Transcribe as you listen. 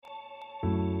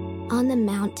on the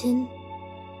mountain,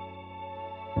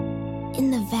 in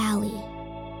the valley,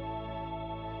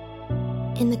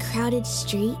 in the crowded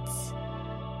streets,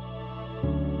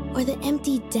 or the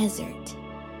empty desert,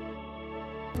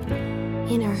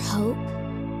 in our hope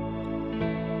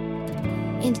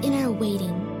and in our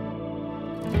waiting,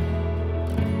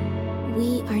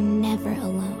 we are never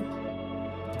alone.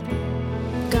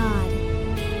 God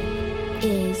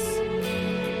is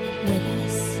with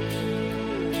us.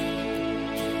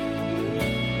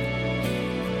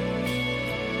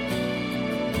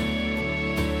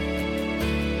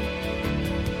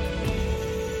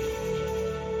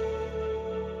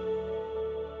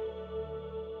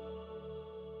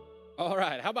 All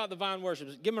right, how about the Vine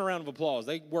Worshippers? Give them a round of applause.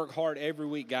 They work hard every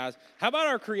week, guys. How about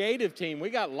our creative team? We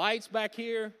got lights back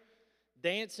here,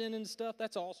 dancing and stuff.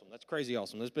 That's awesome. That's crazy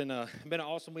awesome. It's been an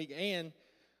awesome week, and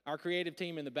our creative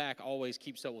team in the back always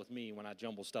keeps up with me when I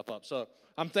jumble stuff up. So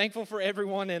I'm thankful for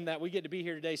everyone and that we get to be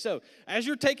here today. So as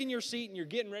you're taking your seat and you're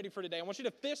getting ready for today, I want you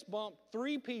to fist bump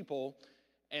 3 people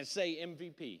and say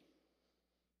MVP.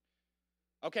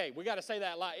 Okay, we got to say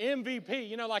that like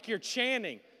MVP, like you're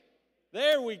chanting.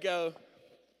 There we go.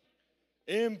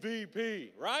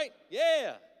 MVP, right?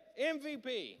 Yeah,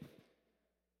 MVP.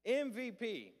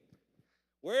 MVP.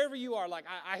 Wherever you are, like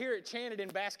I hear it chanted in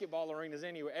basketball arenas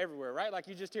everywhere, right? Like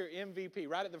you just hear MVP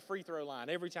right at the free throw line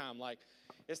every time. Like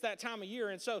it's that time of year.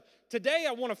 And so today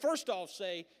I want to first off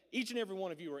say each and every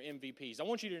one of you are MVPs. I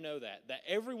want you to know that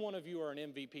every one of you are an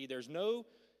MVP. There's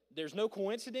no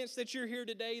coincidence that you're here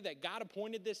today, that God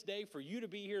appointed this day for you to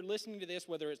be here listening to this,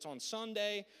 whether it's on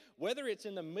Sunday, whether it's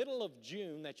in the middle of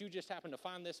June that you just happen to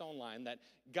find this online, that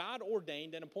God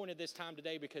ordained and appointed this time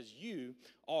today because you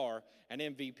are an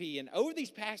MVP. And over these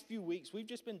past few weeks, we've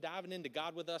just been diving into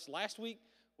God with us. Last week,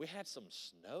 we had some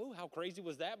snow. How crazy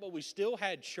was that? But we still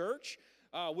had church,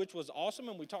 which was awesome,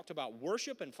 and we talked about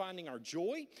worship and finding our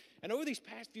joy. And over these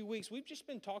past few weeks, we've just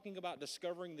been talking about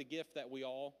discovering the gift that we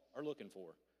all are looking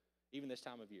for, even this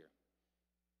time of year.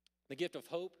 The gift of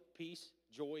hope, peace,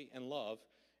 joy, and love.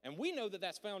 And we know that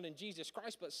that's found in Jesus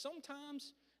Christ, but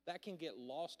sometimes that can get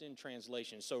lost in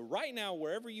translation. So right now,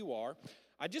 wherever you are,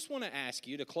 I just want to ask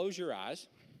you to close your eyes.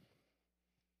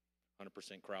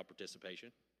 100% crowd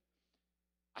participation.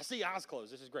 I see eyes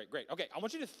closed. This is great, great. Okay, I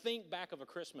want you to think back of a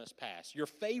Christmas past, your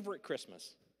favorite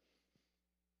Christmas.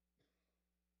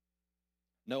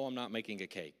 No, I'm not making a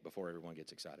cake before everyone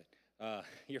gets excited.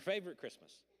 Your favorite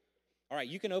Christmas. All right,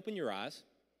 you can open your eyes.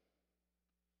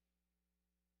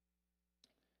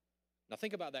 Now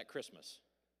think about that Christmas.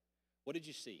 What did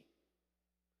you see?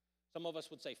 Some of us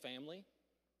would say family.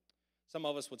 Some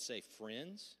of us would say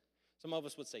friends. Some of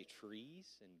us would say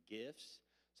trees and gifts.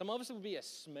 Some of us it would be a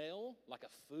smell, like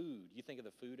a food. You think of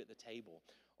the food at the table,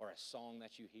 or a song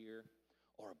that you hear,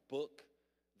 or a book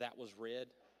that was read.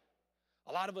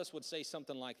 A lot of us would say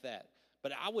something like that.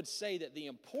 But I would say that the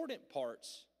important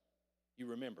parts you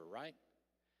remember, right?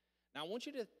 Now, I want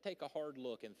you to take a hard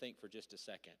look and think for just a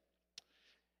second.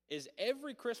 Is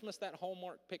every Christmas that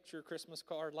Hallmark picture Christmas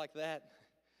card like that?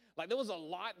 Like, there was a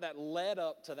lot that led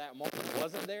up to that moment,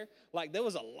 wasn't there? Like, there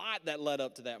was a lot that led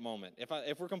up to that moment.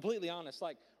 If we're completely honest,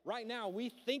 like, right now, we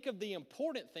think of the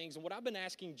important things, and what I've been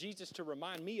asking Jesus to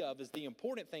remind me of is the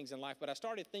important things in life, but I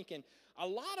started thinking, a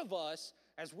lot of us,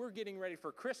 as we're getting ready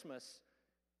for Christmas,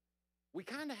 we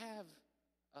kind of have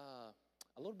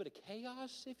a little bit of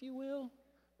chaos, if you will,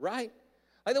 right?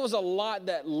 Like there was a lot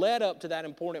that led up to that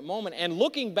important moment. And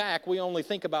looking back, we only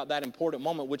think about that important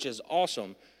moment, which is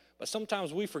awesome. But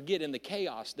sometimes we forget in the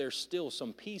chaos, there's still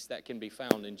some peace that can be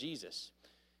found in Jesus.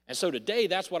 And so today,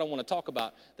 that's what I want to talk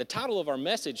about. The title of our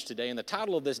message today, and the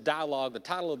title of this dialogue, the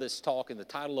title of this talk, and the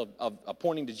title of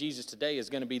pointing to Jesus today is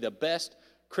going to be the best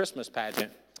Christmas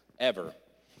pageant ever.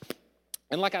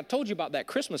 And like I told you about that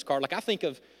Christmas card, like I think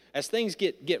of as things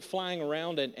get flying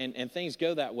around and things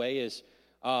go that way is,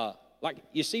 like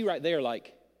you see right there,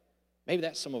 like maybe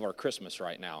that's some of our Christmas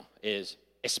right now is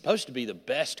it's supposed to be the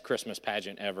best Christmas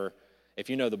pageant ever. If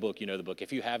you know the book, you know the book.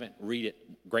 If you haven't, read it.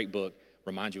 Great book.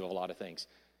 Reminds you of a lot of things.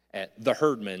 The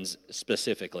Herdmans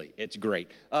specifically. It's great.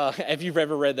 If you've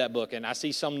ever read that book, and I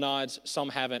see some nods, some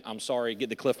haven't, I'm sorry. Get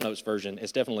the Cliff Notes version.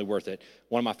 It's definitely worth it.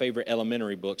 One of my favorite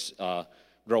elementary books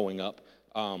growing up.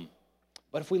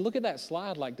 But if we look at that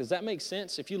slide, like, does that make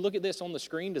sense? If you look at this on the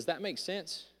screen, does that make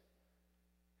sense?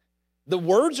 The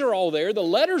words are all there, the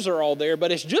letters are all there,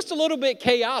 but it's just a little bit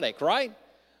chaotic, right?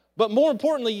 But more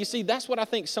importantly, you see, that's what I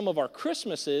think some of our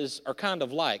Christmases are kind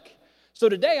of like. So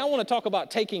today I want to talk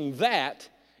about taking that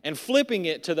and flipping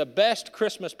it to the best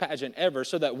Christmas pageant ever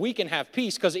so that we can have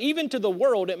peace, because even to the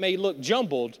world it may look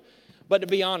jumbled, But to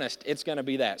be honest, it's going to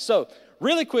be that. So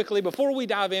really quickly, before we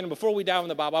dive in, before we dive in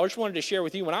the Bible, I just wanted to share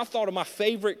with you, when I thought of my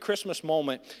favorite Christmas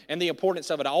moment and the importance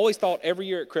of it, I always thought every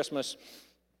year at Christmas,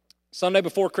 Sunday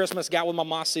before Christmas, got with my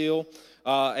ma Seal,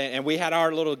 and we had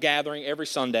our little gathering every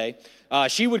Sunday.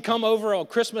 She would come over on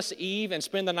Christmas Eve and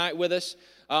spend the night with us.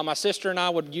 My sister and I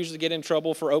would usually get in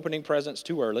trouble for opening presents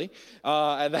too early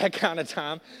at that kind of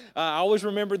time. I always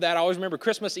remember that. I always remember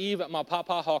Christmas Eve at my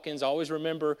Papa Hawkins. I always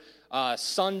remember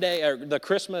Sunday, or the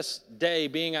Christmas day,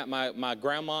 being at my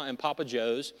grandma and Papa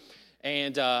Joe's.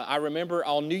 And I remember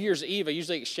on New Year's Eve, I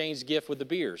usually exchanged gift with the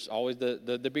Beers, always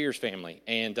the Beers family.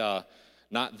 And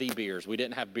not the Beers. We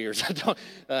didn't have beers.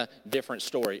 Different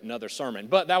story, another sermon.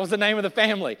 But that was the name of the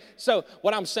family. So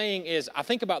what I'm saying is, I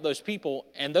think about those people,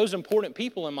 and those important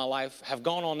people in my life have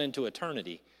gone on into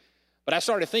eternity. But I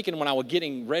started thinking when I was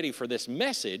getting ready for this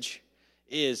message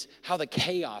is how the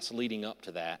chaos leading up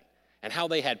to that and how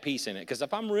they had peace in it. Because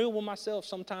if I'm real with myself,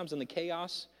 sometimes in the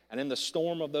chaos and in the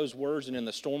storm of those words and in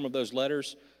the storm of those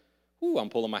letters, I'm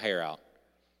pulling my hair out.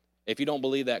 If you don't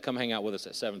believe that, come hang out with us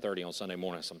at 7:30 on Sunday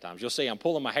morning sometimes. You'll see I'm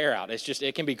pulling my hair out.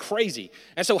 It can be crazy.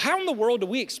 And so how in the world do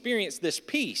we experience this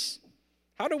peace?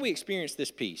 How do we experience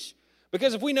this peace?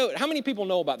 Because if we know, how many people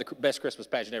know about the best Christmas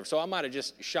pageant ever? So I might have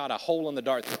just shot a hole in the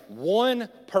dark. One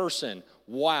person.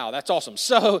 Wow, that's awesome.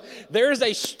 So there's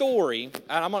a story,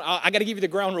 and I got to give you the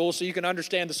ground rules so you can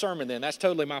understand the sermon then. That's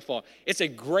totally my fault. It's a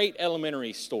great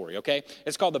elementary story, okay?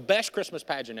 It's called The Best Christmas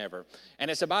Pageant Ever.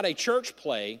 And it's about a church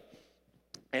play.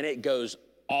 And it goes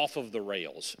off of the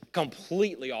rails,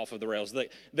 completely off of the rails.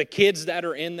 The kids that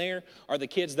are in there are the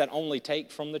kids that only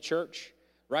take from the church,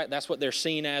 right? That's what they're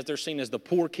seen as. They're seen as the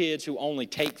poor kids who only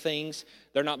take things.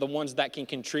 They're not the ones that can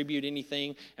contribute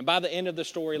anything. And by the end of the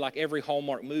story, like every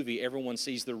Hallmark movie, everyone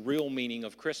sees the real meaning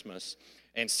of Christmas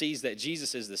and sees that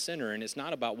Jesus is the center, and it's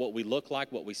not about what we look like,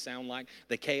 what we sound like,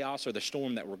 the chaos or the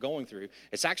storm that we're going through.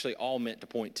 It's actually all meant to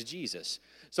point to Jesus.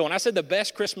 So when I said the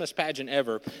best Christmas pageant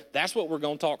ever, that's what we're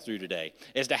going to talk through today,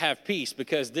 is to have peace,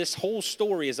 because this whole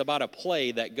story is about a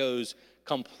play that goes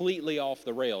completely off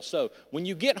the rails. So when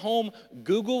you get home,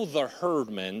 Google the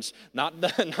Herdmans,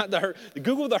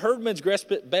 Google the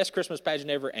Herdmans best Christmas pageant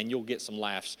ever, and you'll get some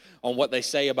laughs on what they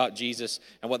say about Jesus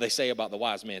and what they say about the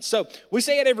wise men. So we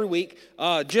say it every week.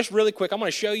 Just really quick, I'm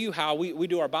going to show you how we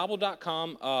do our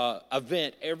Bible.com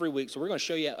event every week. So we're going to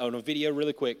show you on a video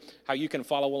really quick how you can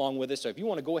follow along with us. So if you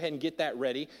want to go ahead and get that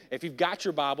ready, if you've got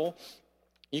your Bible,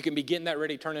 you can be getting that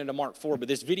ready, turn into Mark 4. But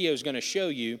this video is going to show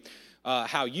you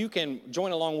how you can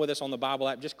join along with us on the Bible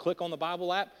app. Just click on the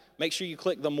Bible app. Make sure you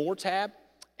click the More tab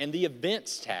and the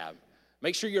Events tab.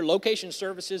 Make sure your location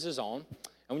services is on.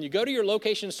 And when you go to your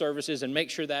location services and make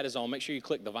sure that is on, make sure you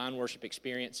click Divine Worship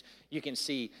Experience. You can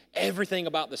see everything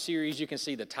about the series. You can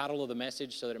see the title of the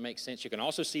message so that it makes sense. You can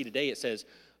also see today it says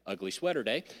Ugly Sweater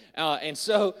Day. And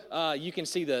so you can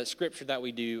see the scripture that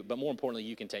we do, but more importantly,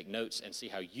 you can take notes and see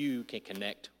how you can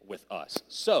connect with us.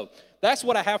 So that's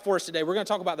what I have for us today. We're going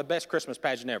to talk about the best Christmas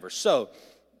pageant ever. So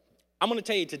I'm going to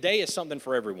tell you, today is something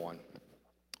for everyone.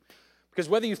 Because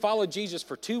whether you follow Jesus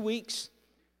for 2 weeks,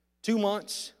 2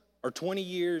 months, or 20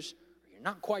 years, or you're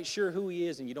not quite sure who he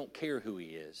is and you don't care who he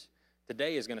is,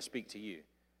 today is going to speak to you.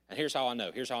 And here's how I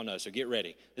know. So get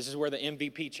ready. This is where the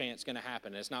MVP chant's going to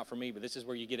happen. It's not for me, but this is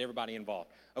where you get everybody involved.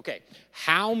 Okay,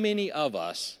 how many of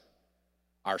us,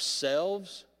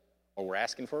 ourselves, or we're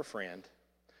asking for a friend,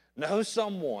 know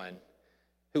someone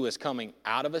who is coming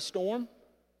out of a storm,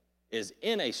 is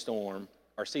in a storm,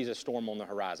 or sees a storm on the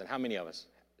horizon? How many of us?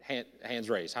 Hands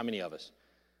raised. How many of us?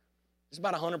 It's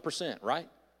about 100%, right?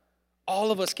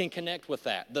 All of us can connect with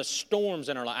that, the storms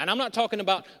in our life. And I'm not talking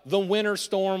about the winter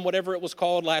storm, whatever it was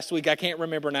called last week, I can't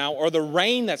remember now, or the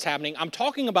rain that's happening. I'm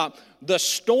talking about the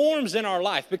storms in our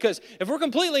life. Because if we're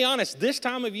completely honest, this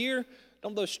time of year,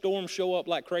 don't those storms show up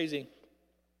like crazy?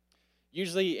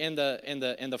 Usually in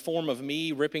the form of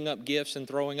me ripping up gifts and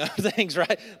throwing up things,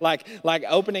 right? Like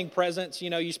opening presents,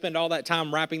 you spend all that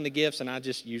time wrapping the gifts, and I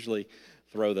just usually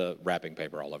throw the wrapping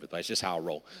paper all over the place. Just how I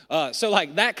roll. So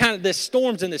like that kind of, this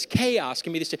storms and this chaos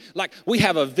can be this, like we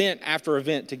have event after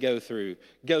event to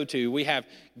go to. We have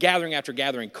gathering after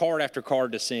gathering, card after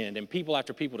card to send, and people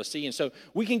after people to see. And so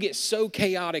we can get so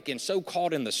chaotic and so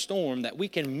caught in the storm that we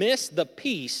can miss the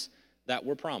peace that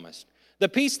we're promised. The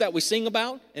peace that we sing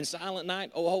about in Silent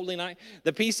Night, Oh Holy Night,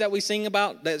 the peace that we sing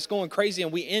about that's going crazy,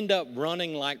 and we end up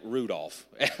running like Rudolph,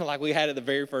 like we had at the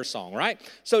very first song, right?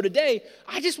 So today,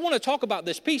 I just want to talk about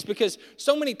this peace, because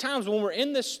so many times when we're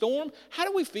in this storm, how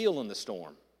do we feel in the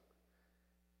storm?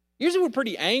 Usually we're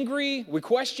pretty angry, we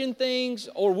question things,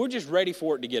 or we're just ready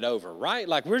for it to get over, right?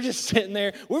 Like we're just sitting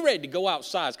there, we're ready to go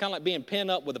outside. It's kind of like being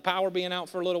pinned up with the power being out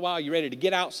for a little while. You're ready to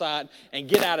get outside and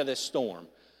get out of this storm.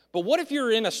 But what if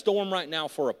you're in a storm right now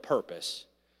for a purpose?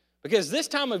 Because this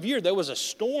time of year, there was a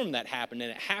storm that happened,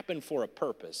 and it happened for a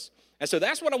purpose. And so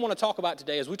that's what I want to talk about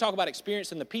today as we talk about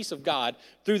experiencing the peace of God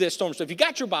through this storm. So if you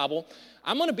got your Bible,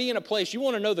 I'm going to be in a place, you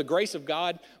want to know the grace of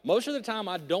God. Most of the time,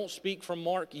 I don't speak from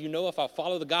Mark. You know, if I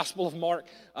follow the Gospel of Mark,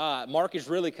 Mark is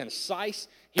really concise.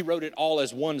 He wrote it all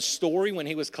as one story when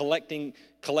he was collecting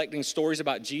stories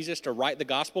about Jesus to write the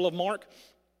Gospel of Mark.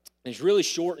 It's really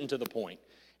short and to the point.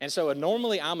 And so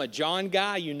normally I'm a John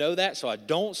guy, you know that, so I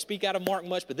don't speak out of Mark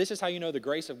much, but this is how you know the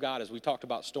grace of God as we talked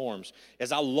about storms,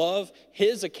 is I love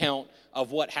his account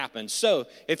of what happened. So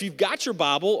if you've got your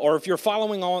Bible or if you're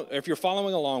following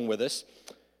along with us,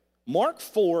 Mark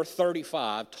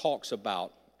 4:35 talks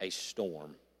about a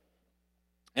storm.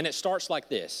 And it starts like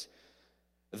this.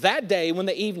 That day when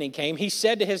the evening came, he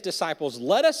said to his disciples,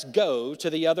 "Let us go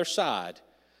to the other side."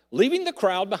 Leaving the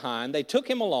crowd behind, they took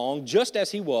him along just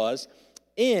as he was,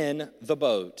 in the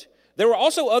boat. There were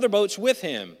also other boats with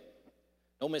him.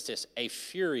 Don't miss this, a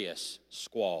furious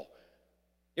squall.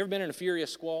 You ever been in a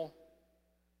furious squall?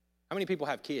 How many people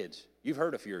have kids? You've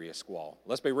heard a furious squall.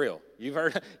 Let's be real. You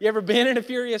ever been in a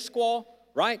furious squall?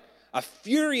 Right? A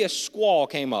furious squall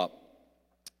came up,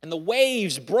 and the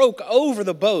waves broke over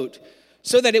the boat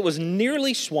so that it was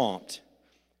nearly swamped.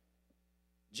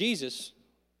 Jesus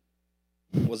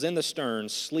was in the stern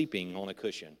sleeping on a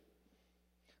cushion.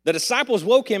 The disciples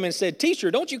woke him and said, "Teacher,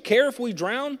 don't you care if we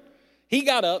drown?" He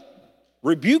got up,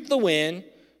 rebuked the wind,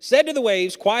 said to the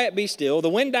waves, "Quiet, be still." The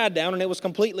wind died down and it was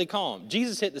completely calm.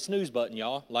 Jesus hit the snooze button,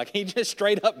 y'all. Like he just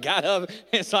straight up got up.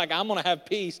 It's like, I'm going to have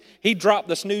peace. He dropped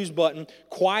the snooze button,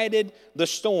 quieted the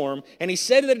storm, and he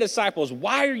said to the disciples,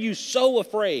 "Why are you so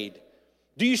afraid?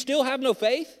 Do you still have no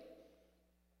faith?"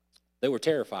 They were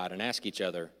terrified and asked each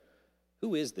other,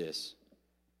 "Who is this?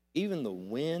 Even the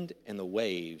wind and the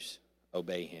waves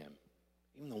obey him."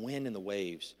 Even the wind and the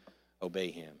waves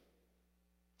obey him.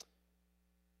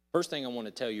 First thing I want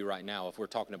to tell you right now, if we're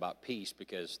talking about peace,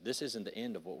 because this isn't the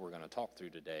end of what we're going to talk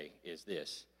through today, is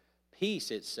this. Peace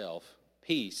itself,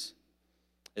 peace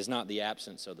is not the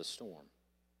absence of the storm.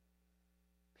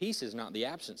 Peace is not the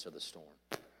absence of the storm.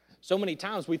 So many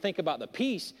times we think about the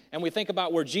peace, and we think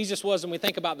about where Jesus was, and we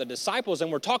think about the disciples, and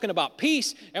we're talking about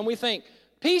peace, and we think,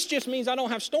 peace just means I don't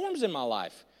have storms in my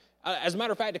life. As a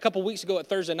matter of fact, a couple weeks ago at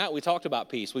Thursday night, we talked about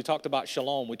peace. We talked about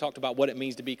shalom. We talked about what it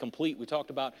means to be complete. We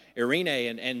talked about Irene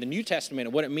and the New Testament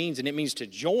and what it means, and it means to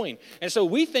join. And so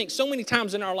we think so many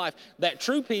times in our life that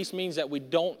true peace means that we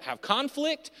don't have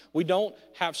conflict, we don't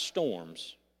have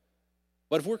storms.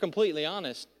 But if we're completely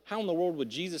honest, how in the world would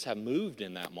Jesus have moved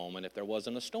in that moment if there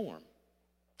wasn't a storm?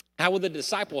 How would the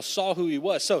disciples saw who he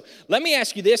was? So let me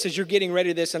ask you this as you're getting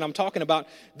ready to this, and I'm talking about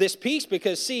this peace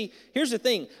because, see, here's the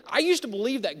thing. I used to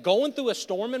believe that going through a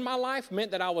storm in my life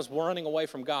meant that I was running away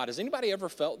from God. Has anybody ever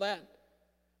felt that?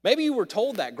 Maybe you were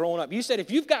told that growing up. You said if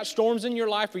you've got storms in your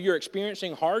life or you're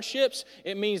experiencing hardships,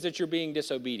 it means that you're being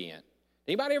disobedient.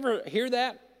 Anybody ever hear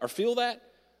that or feel that?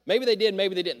 Maybe they did,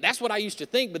 maybe they didn't. That's what I used to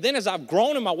think. But then as I've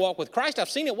grown in my walk with Christ, I've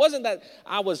seen it wasn't that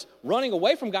I was running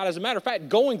away from God. As a matter of fact,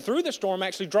 going through the storm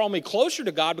actually drew me closer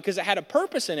to God because it had a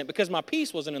purpose in it, because my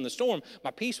peace wasn't in the storm. My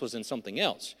peace was in something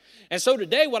else. And so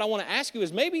today what I want to ask you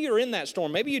is maybe you're in that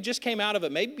storm. Maybe you just came out of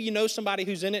it. Maybe you know somebody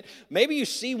who's in it. Maybe you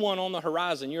see one on the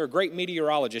horizon. You're a great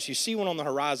meteorologist. You see one on the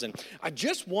horizon. I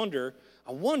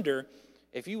wonder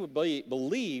if you would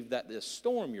believe that this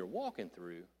storm you're walking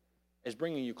through is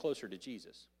bringing you closer to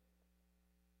Jesus.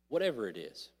 Whatever it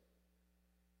is.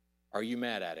 Are you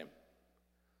mad at him?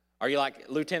 Are you like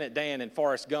Lieutenant Dan in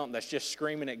Forrest Gump that's just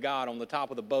screaming at God on the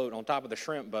top of the boat, on top of the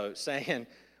shrimp boat, saying,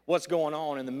 what's going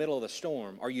on in the middle of the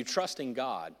storm? Are you trusting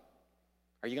God?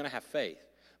 Are you going to have faith?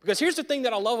 Because here's the thing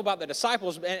that I love about the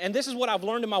disciples, and this is what I've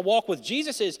learned in my walk with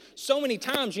Jesus is so many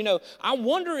times, I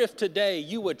wonder if today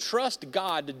you would trust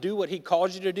God to do what he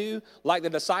calls you to do, like the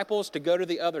disciples, to go to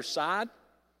the other side,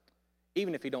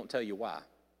 even if he don't tell you why.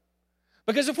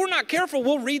 Because if we're not careful,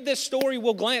 we'll read this story,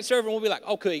 we'll glance over, and we'll be like,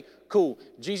 okay, cool.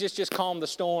 Jesus just calmed the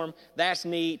storm. That's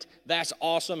neat. That's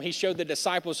awesome. He showed the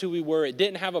disciples who we were. It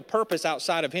didn't have a purpose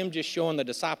outside of him just showing the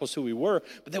disciples who we were,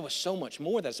 but there was so much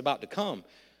more that's about to come.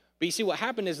 But you see, what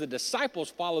happened is the disciples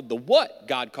followed the what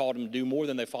God called them to do more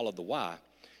than they followed the why.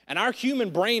 And our human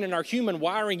brain and our human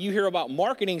wiring, you hear about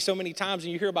marketing so many times,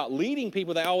 and you hear about leading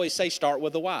people, they always say start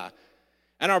with the why.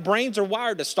 And our brains are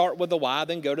wired to start with the why,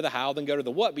 then go to the how, then go to the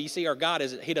what. But you see, our God,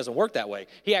 he doesn't work that way.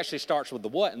 He actually starts with the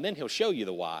what, and then he'll show you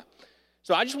the why.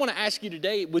 So I just want to ask you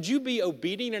today, would you be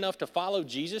obedient enough to follow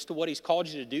Jesus to what he's called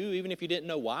you to do, even if you didn't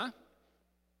know why?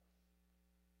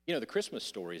 You know, the Christmas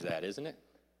story is that, isn't it?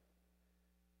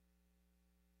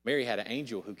 Mary had an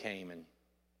angel who came and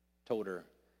told her,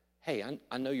 hey,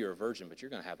 I know you're a virgin, but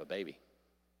you're going to have a baby.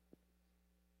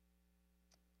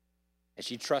 And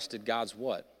she trusted God's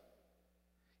what?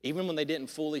 Even when they didn't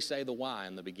fully say the why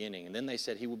in the beginning. And then they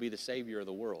said he will be the Savior of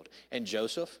the world. And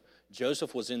Joseph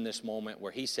was in this moment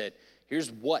where he said,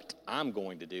 here's what I'm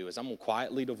going to do is I'm going to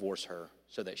quietly divorce her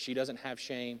so that she doesn't have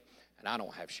shame and I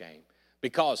don't have shame.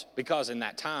 Because in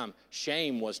that time,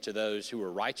 shame was to those who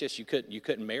were righteous. You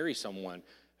couldn't marry someone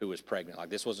who was pregnant. Like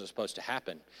this wasn't supposed to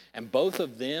happen. And both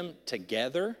of them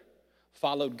together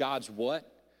followed God's what?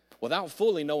 Without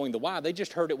fully knowing the why. They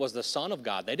just heard it was the Son of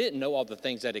God. They didn't know all the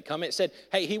things that had come. It said,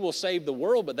 hey, he will save the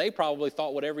world, but they probably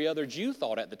thought what every other Jew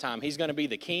thought at the time. He's going to be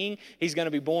the king. He's going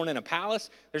to be born in a palace.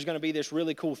 There's going to be this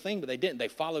really cool thing, but they didn't. They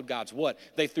followed God's what?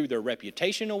 They threw their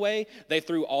reputation away. They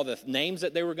threw all the names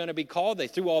that they were going to be called. They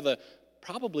threw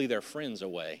probably their friends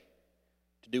away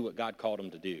to do what God called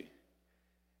them to do.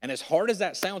 And as hard as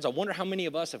that sounds, I wonder how many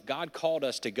of us, if God called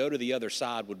us to go to the other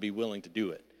side, would be willing to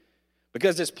do it.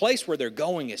 Because this place where they're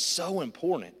going is so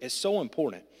important. It's so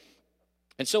important.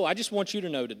 And so I just want you to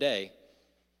know today,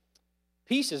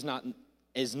 peace is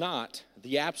not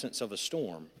the absence of a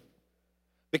storm.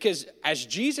 Because as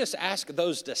Jesus asked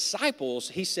those disciples,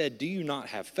 he said, do you not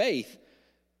have faith?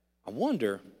 I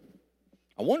wonder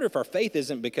if our faith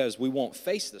isn't because we won't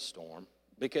face the storm.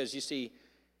 Because you see,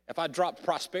 if I dropped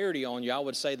prosperity on you, I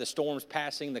would say the storm's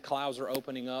passing, the clouds are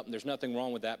opening up, and there's nothing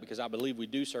wrong with that because I believe we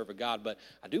do serve a God, but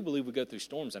I do believe we go through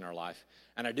storms in our life.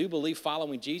 And I do believe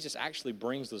following Jesus actually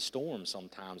brings the storm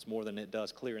sometimes more than it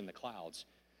does clearing the clouds.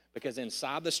 Because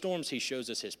inside the storms, he shows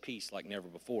us his peace like never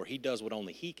before. He does what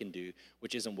only he can do,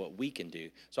 which isn't what we can do.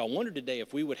 So I wonder today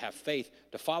if we would have faith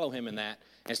to follow him in that,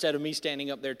 instead of me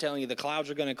standing up there telling you the clouds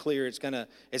are going to clear, it's going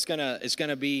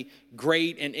to be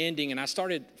great and ending. And I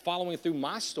started following through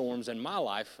my storms in my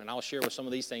life, and I'll share with some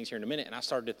of these things here in a minute. And I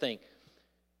started to think,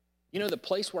 you know, the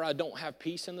place where I don't have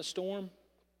peace in the storm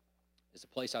is the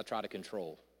place I try to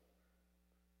control,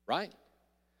 right?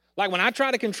 Like when I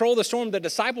try to control the storm, the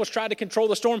disciples tried to control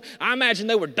the storm. I imagine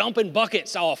they were dumping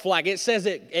buckets off. Like it says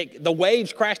the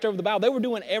waves crashed over the bow. They were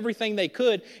doing everything they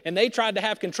could, and they tried to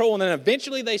have control. And then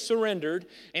eventually they surrendered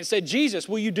and said, Jesus,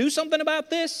 will you do something about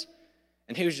this?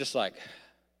 And he was just like,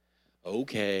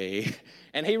 okay.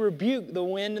 And he rebuked the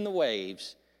wind and the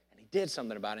waves, and he did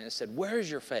something about it and said,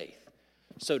 where's your faith?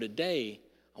 So today,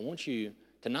 I want you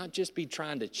to not just be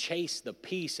trying to chase the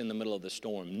peace in the middle of the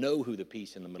storm. Know who the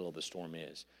peace in the middle of the storm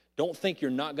is. Don't think you're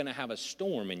not going to have a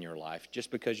storm in your life just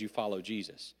because you follow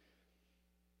Jesus.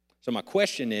 So my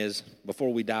question is,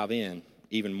 before we dive in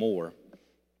even more,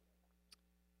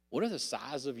 what if the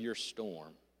size of your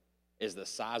storm is the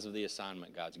size of the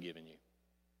assignment God's given you?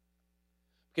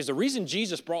 Because the reason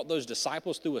Jesus brought those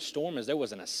disciples through a storm is there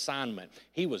was an assignment.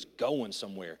 He was going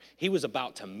somewhere. He was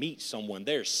about to meet someone.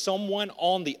 There's someone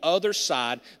on the other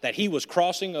side that he was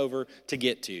crossing over to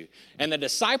get to. And the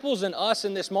disciples and us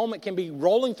in this moment can be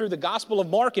rolling through the Gospel of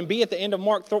Mark and be at the end of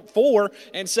Mark 4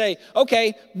 and say,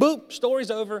 okay, boop,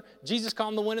 story's over. Jesus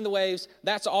calmed the wind and the waves.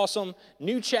 That's awesome.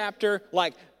 New chapter,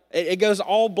 like, it goes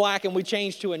all black and we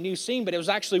change to a new scene, but it was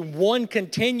actually one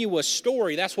continuous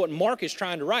story. That's what Mark is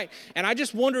trying to write. And I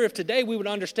just wonder if today we would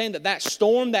understand that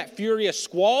storm, that furious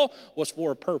squall, was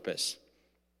for a purpose.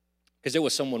 Because there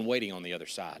was someone waiting on the other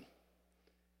side.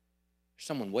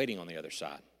 Someone waiting on the other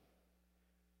side.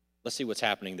 Let's see what's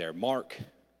happening there. Mark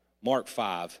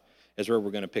 5 is where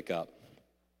we're going to pick up.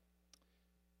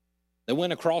 They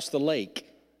went across the lake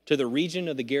to the region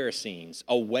of the Gerasenes,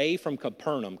 away from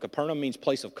Capernaum. Capernaum means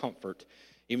place of comfort,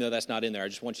 even though that's not in there. I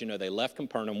just want you to know they left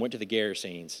Capernaum, went to the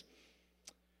Gerasenes.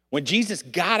 When Jesus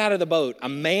got out of the boat, a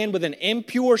man with an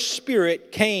impure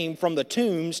spirit came from the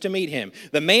tombs to meet him.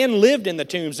 The man lived in the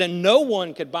tombs, and no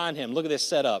one could bind him. Look at this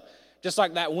setup. Just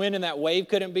like that wind and that wave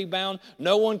couldn't be bound,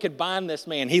 no one could bind this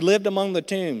man. He lived among the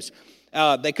tombs.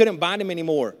 They couldn't bind him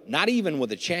anymore, not even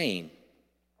with a chain.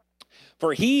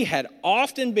 For he had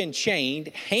often been chained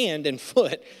hand and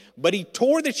foot, but he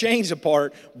tore the chains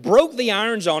apart, broke the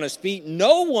irons on his feet.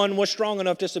 No one was strong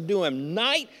enough to subdue him.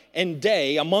 Night and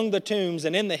day among the tombs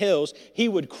and in the hills, he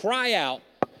would cry out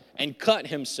and cut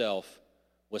himself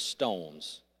with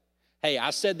stones. Hey,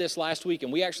 I said this last week,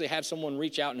 and we actually had someone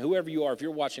reach out, and whoever you are, if you're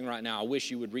watching right now, I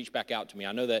wish you would reach back out to me.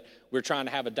 I know that we're trying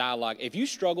to have a dialogue. If you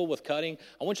struggle with cutting,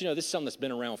 I want you to know this is something that's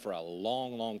been around for a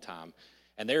long, long time.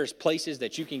 And there's places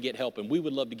that you can get help, and we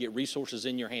would love to get resources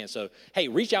in your hands. So, hey,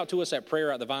 reach out to us at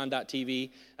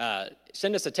prayer@thevine.tv.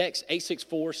 Send us a text,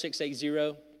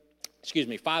 864-680.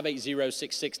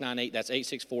 580-6698. That's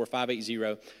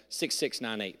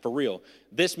 864-580-6698. For real,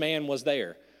 this man was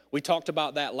there. We talked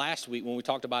about that last week when we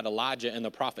talked about Elijah and the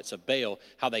prophets of Baal,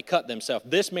 how they cut themselves.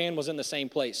 This man was in the same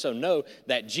place. So know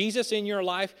that Jesus in your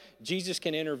life, Jesus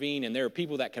can intervene, and there are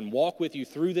people that can walk with you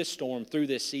through this storm, through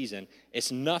this season.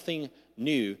 It's nothing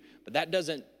new, but that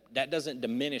doesn't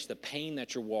diminish the pain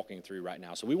that you're walking through right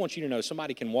now. So we want you to know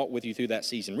somebody can walk with you through that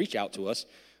season. Reach out to us.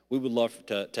 We would love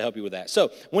to help you with that. So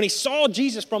when he saw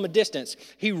Jesus from a distance,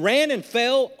 he ran and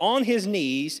fell on his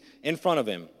knees in front of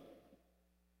him.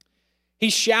 He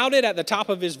shouted at the top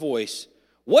of his voice,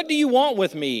 "What do you want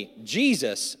with me,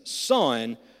 Jesus,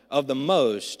 Son of the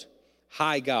Most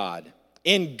High God?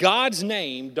 In God's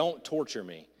name, don't torture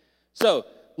me." So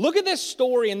look at this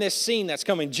story and this scene that's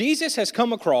coming. Jesus has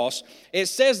come across. It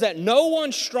says that no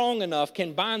one strong enough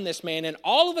can bind this man. And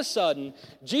all of a sudden,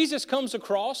 Jesus comes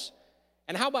across.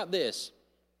 And how about this?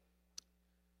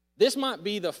 This might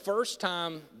be the first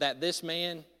time that this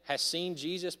man has seen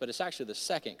Jesus, but it's actually the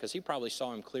second, because he probably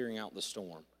saw him clearing out the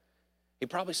storm. He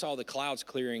probably saw the clouds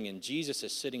clearing, and Jesus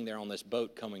is sitting there on this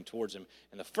boat coming towards him.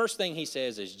 And the first thing he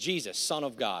says is, "Jesus, Son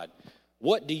of God,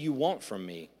 what do you want from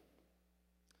me?"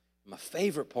 My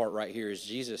favorite part right here is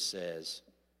Jesus says,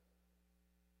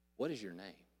 "What is your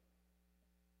name?"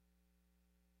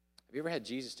 Have you ever had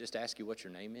Jesus just ask you what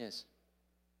your name is?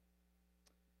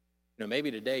 You know,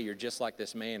 maybe today you're just like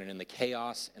this man, and in the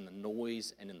chaos and the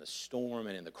noise and in the storm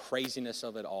and in the craziness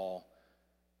of it all,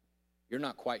 you're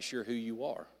not quite sure who you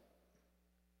are.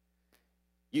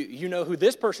 You know who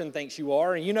this person thinks you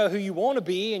are, and you know who you want to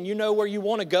be, and you know where you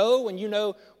want to go, and you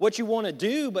know what you want to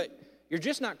do, but you're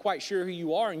just not quite sure who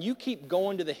you are, and you keep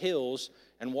going to the hills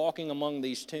and walking among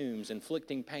these tombs,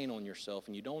 inflicting pain on yourself,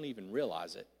 and you don't even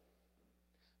realize it.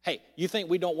 Hey, you think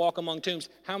we don't walk among tombs?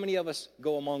 How many of us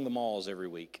go among the malls every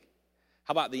week?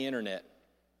 How about the internet?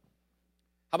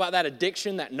 How about that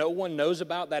addiction that no one knows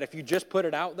about, that if you just put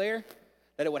it out there,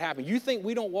 that it would happen? You think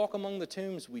we don't walk among the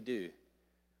tombs? We do.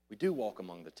 We do walk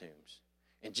among the tombs.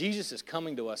 And Jesus is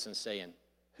coming to us and saying,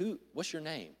 what's your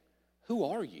name? Who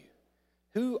are you?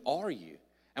 Who are you?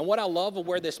 And what I love of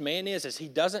where this man is he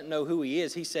doesn't know who he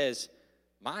is. He says,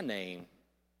 "My name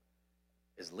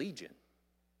is Legion.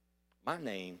 My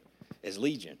name is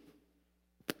Legion.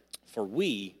 For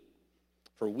we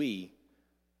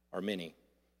are many."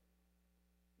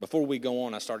 Before we go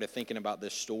on, I started thinking about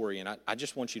this story, and I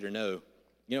just want you to know,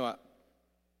 it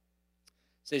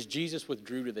says Jesus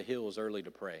withdrew to the hills early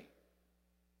to pray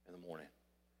in the morning.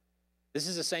 This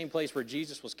is the same place where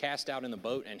Jesus was cast out in the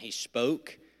boat, and he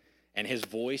spoke, and his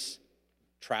voice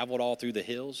traveled all through the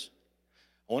hills.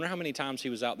 I wonder how many times he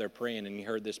was out there praying, and he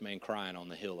heard this man crying on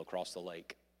the hill across the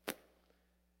lake.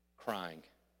 Crying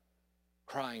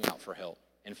out for help,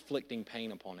 inflicting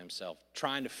pain upon himself,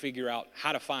 trying to figure out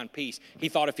how to find peace. He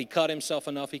thought if he cut himself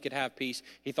enough, he could have peace.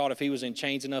 He thought if he was in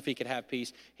chains enough, he could have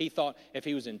peace. He thought if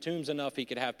he was in tombs enough, he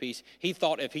could have peace. He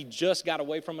thought if he just got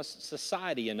away from a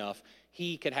society enough,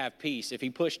 he could have peace. If he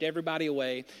pushed everybody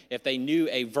away, if they knew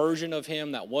a version of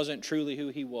him that wasn't truly who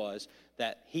he was,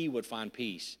 that he would find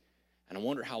peace. And I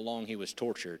wonder how long he was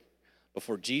tortured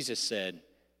before Jesus said,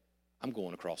 "I'm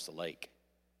going across the lake."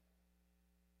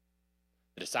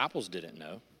 The disciples didn't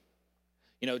know.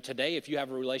 Today, if you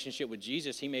have a relationship with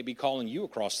Jesus, he may be calling you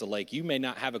across the lake. You may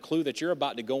not have a clue that you're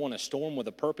about to go on a storm with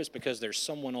a purpose, because there's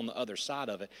someone on the other side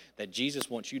of it that Jesus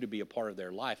wants you to be a part of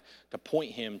their life, to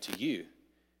point him to you,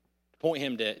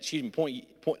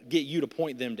 get you to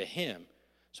point them to him.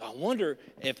 So I wonder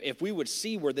if we would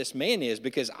see where this man is,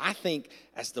 because I think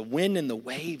as the wind and the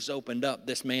waves opened up,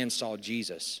 this man saw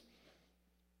Jesus.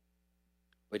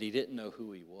 But he didn't know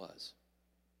who he was.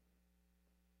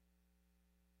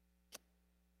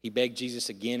 He begged Jesus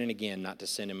again and again not to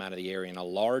send him out of the area, and a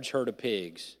large herd of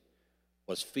pigs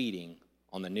was feeding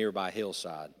on the nearby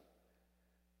hillside.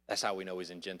 That's how we know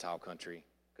he's in Gentile country,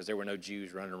 because there were no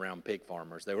Jews running around pig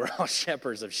farmers. They were all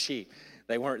shepherds of sheep.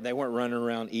 They weren't running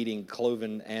around eating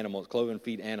cloven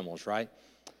feed animals, right?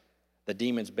 The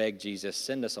demons begged Jesus,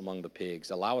 "Send us among the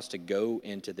pigs. Allow us to go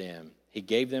into them." He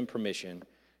gave them permission,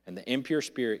 and the impure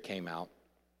spirit came out,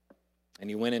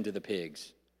 and he went into the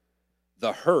pigs.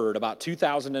 The herd, about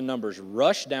 2,000 in numbers,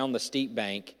 rushed down the steep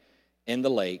bank in the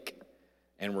lake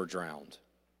and were drowned.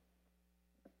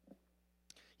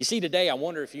 You see, today, I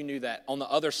wonder if you knew that on the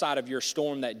other side of your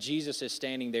storm that Jesus is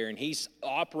standing there, and he's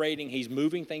operating, he's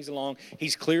moving things along,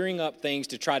 he's clearing up things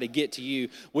to try to get to you.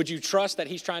 Would you trust that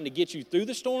he's trying to get you through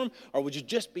the storm, or would you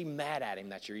just be mad at him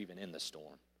that you're even in the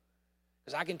storm?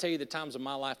 Because I can tell you the times of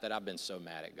my life that I've been so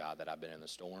mad at God that I've been in the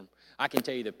storm. I can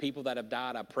tell you the people that have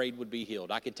died I prayed would be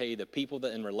healed. I can tell you the people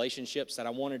that in relationships that I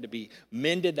wanted to be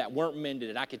mended that weren't mended.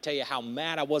 And I can tell you how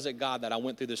mad I was at God that I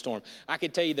went through the storm. I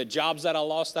can tell you the jobs that I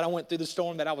lost that I went through the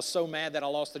storm, that I was so mad that I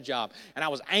lost the job. And I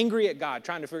was angry at God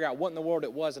trying to figure out what in the world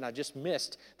it was, and I just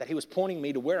missed that he was pointing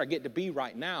me to where I get to be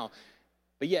right now.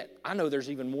 But yet I know there's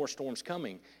even more storms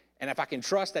coming. And if I can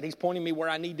trust that he's pointing me where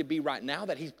I need to be right now,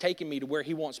 that he's taking me to where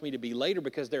he wants me to be later,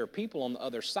 because there are people on the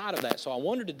other side of that. So I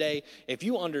wonder today if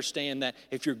you understand that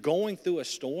if you're going through a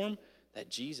storm, that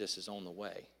Jesus is on the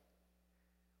way.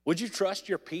 Would you trust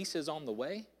your peace is on the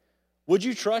way? Would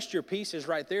you trust your peace is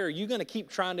right there? Or are you going to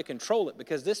keep trying to control it?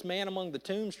 Because this man among the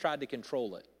tombs tried to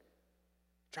control it.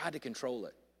 Tried to control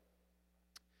it.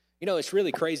 You know, it's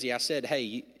really crazy. I said,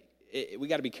 hey, we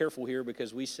got to be careful here,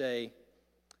 because we say,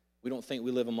 we don't think we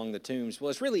live among the tombs.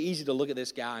 Well, it's really easy to look at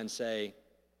this guy and say,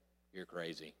 you're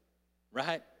crazy,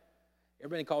 right? You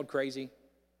ever been called crazy?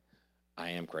 I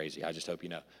am crazy. I just hope you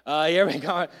know. You ever been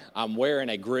called? I'm wearing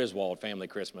a Griswold family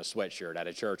Christmas sweatshirt at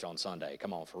a church on Sunday.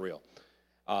 Come on, for real.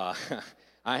 I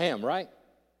am, right?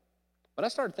 But I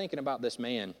started thinking about this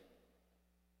man.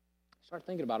 I started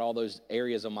thinking about all those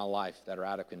areas of my life that are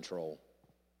out of control.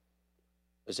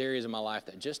 Those areas of my life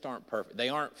that just aren't perfect. They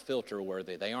aren't filter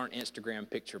worthy. They aren't Instagram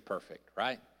picture perfect,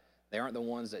 right? They aren't the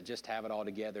ones that just have it all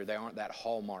together. They aren't that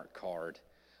Hallmark card.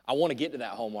 I want to get to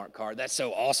that Hallmark card. That's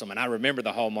so awesome. And I remember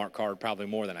the Hallmark card probably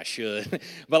more than I should.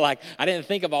 But I didn't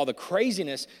think of all the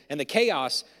craziness and the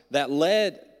chaos that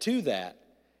led to that.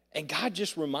 And God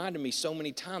just reminded me so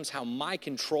many times how my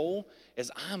control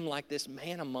is I'm like this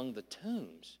man among the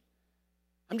tombs.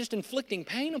 I'm just inflicting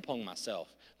pain upon myself.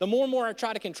 The more and more I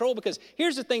try to control, because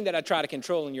here's the thing that I try to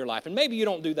control in your life, and maybe you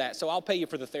don't do that, so I'll pay you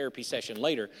for the therapy session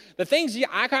later. The things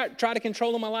I try to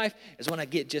control in my life is when I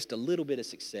get just a little bit of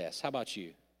success. How about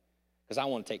you? Because I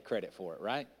want to take credit for it,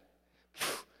 right?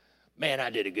 Man,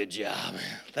 I did a good job.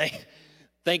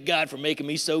 Thank God for making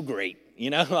me so great.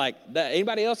 You know, like that.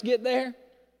 Anybody else get there?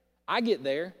 I get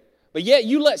there. But yet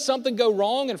you let something go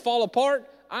wrong and fall apart,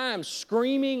 I am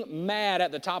screaming mad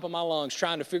at the top of my lungs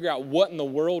trying to figure out what in the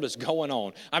world is going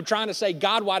on. I'm trying to say,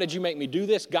 God, why did you make me do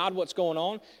this? God, what's going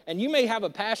on? And you may have a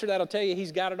pastor that'll tell you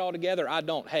he's got it all together. I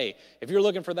don't. Hey, if you're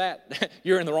looking for that,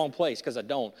 you're in the wrong place, because I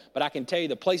don't. But I can tell you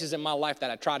the places in my life that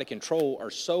I try to control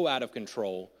are so out of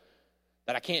control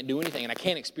that I can't do anything, and I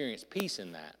can't experience peace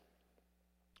in that.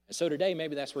 And so today,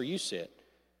 maybe that's where you sit.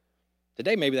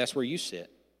 Today, maybe that's where you sit.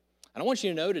 And I want you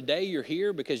to know today you're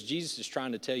here because Jesus is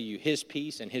trying to tell you his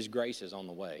peace and his grace is on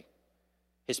the way.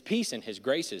 His peace and his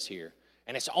grace is here.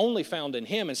 And it's only found in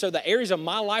him. And so the areas of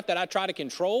my life that I try to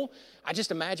control, I just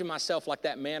imagine myself like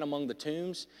that man among the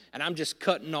tombs, and I'm just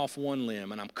cutting off one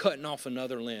limb, and I'm cutting off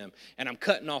another limb, and I'm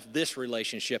cutting off this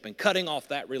relationship and cutting off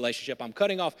that relationship. I'm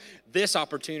cutting off this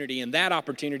opportunity and that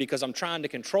opportunity because I'm trying to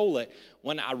control it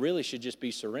when I really should just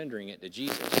be surrendering it to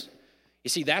Jesus. You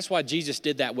see, that's why Jesus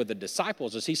did that with the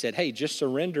disciples, is he said, hey, just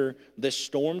surrender this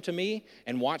storm to me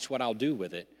and watch what I'll do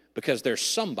with it, because there's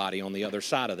somebody on the other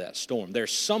side of that storm.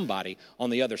 There's somebody on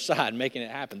the other side making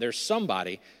it happen. There's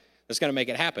somebody that's going to make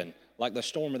it happen, like the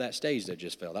storm of that stage that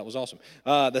just fell. That was awesome.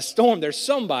 There's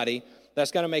somebody that's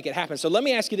going to make it happen. So let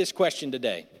me ask you this question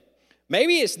today.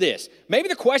 Maybe it's this. Maybe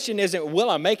the question isn't,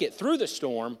 will I make it through the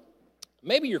storm?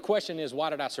 Maybe your question is, why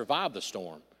did I survive the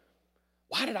storm?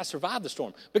 Why did I survive the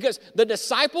storm? Because the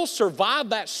disciples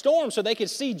survived that storm so they could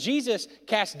see Jesus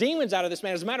cast demons out of this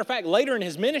man. As a matter of fact, later in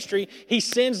his ministry, he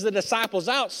sends the disciples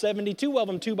out, 72 of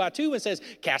them, 2 by 2, and says,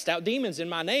 cast out demons in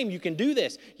my name. You can do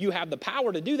this. You have the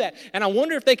power to do that. And I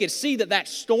wonder if they could see that that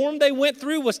storm they went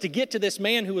through was to get to this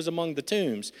man who was among the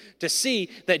tombs, to see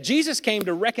that Jesus came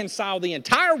to reconcile the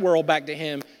entire world back to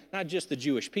him, not just the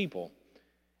Jewish people.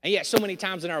 And yet so many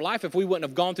times in our life, if we wouldn't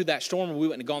have gone through that storm, or we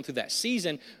wouldn't have gone through that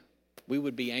season, we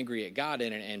would be angry at God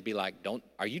and be like,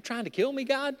 are you trying to kill me,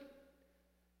 God?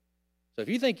 So if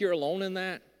you think you're alone in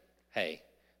that, hey,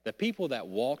 the people that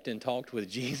walked and talked with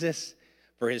Jesus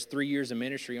for his 3 years of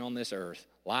ministry on this earth,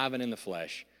 live and in the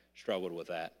flesh, struggled with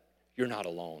that. You're not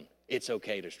alone. It's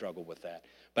okay to struggle with that.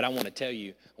 But I want to tell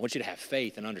you, I want you to have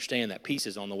faith and understand that peace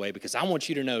is on the way, because I want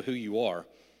you to know who you are.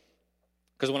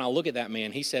 Because when I look at that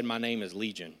man, he said, my name is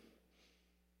Legion.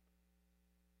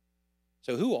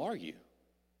 So who are you?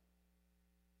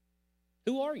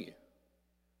 Who are you?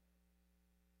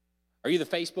 Are you the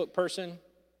Facebook person?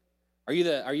 Are you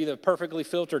the perfectly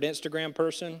filtered Instagram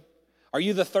person? Are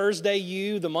you the Thursday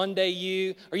you, the Monday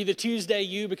you? Are you the Tuesday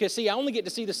you? Because see, I only get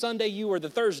to see the Sunday you or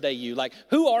the Thursday you. Like,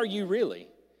 who are you really?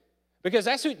 Because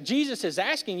that's what Jesus is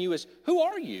asking you is, who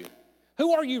are you?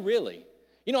 Who are you really?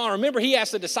 You know, I remember he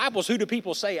asked the disciples, who do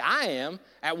people say I am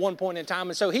at one point in time?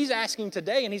 And so he's asking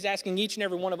today, and he's asking each and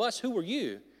every one of us, who are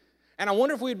you? And I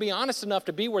wonder if we'd be honest enough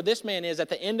to be where this man is at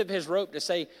the end of his rope to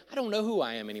say, I don't know who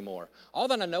I am anymore. All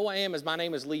that I know I am is my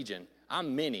name is Legion.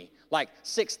 I'm many. Like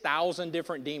 6,000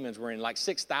 different demons we're in, like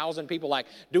 6,000 people. Like,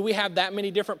 do we have that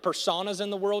many different personas in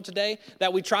the world today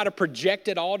that we try to project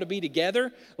it all to be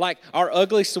together? Like, our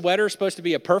ugly sweater is supposed to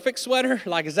be a perfect sweater?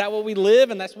 Like, is that what we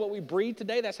live and that's what we breathe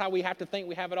today? That's how we have to think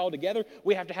we have it all together?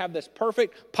 We have to have this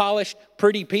perfect, polished,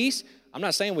 pretty piece? I'm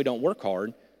not saying we don't work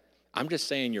hard. I'm just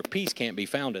saying your peace can't be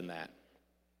found in that.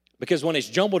 Because when it's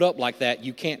jumbled up like that,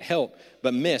 you can't help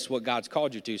but miss what God's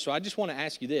called you to. So I just want to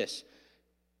ask you this.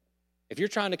 If you're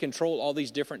trying to control all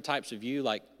these different types of you,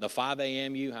 like the 5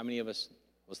 a.m. you, how many of us,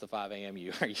 what's the 5 a.m.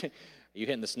 you? Are you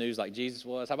hitting the snooze like Jesus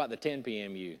was? How about the 10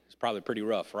 p.m. you? It's probably pretty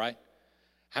rough, right?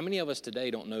 How many of us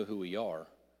today don't know who we are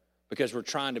because we're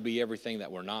trying to be everything that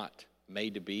we're not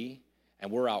made to be, and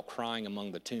we're out crying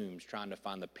among the tombs trying to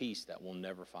find the peace that we'll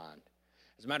never find?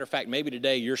 As a matter of fact, maybe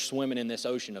today you're swimming in this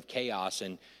ocean of chaos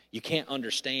and you can't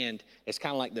understand. It's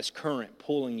kind of like this current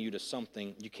pulling you to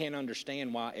something. You can't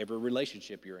understand why every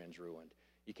relationship you're in is ruined.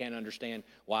 You can't understand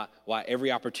why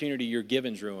every opportunity you're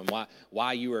given is ruined.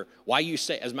 Why you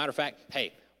say, as a matter of fact,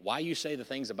 hey, why you say the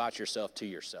things about yourself to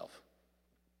yourself.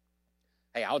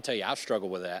 Hey, I'll tell you, I've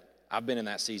struggled with that. I've been in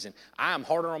that season. I am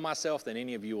harder on myself than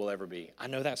any of you will ever be. I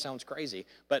know that sounds crazy,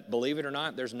 but believe it or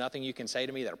not, there's nothing you can say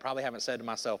to me that I probably haven't said to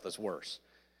myself that's worse.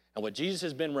 And what Jesus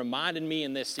has been reminding me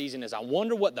in this season is I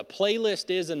wonder what the playlist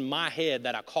is in my head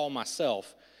that I call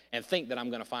myself and think that I'm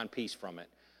going to find peace from it.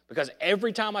 Because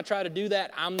every time I try to do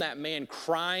that, I'm that man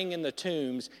crying in the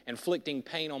tombs, inflicting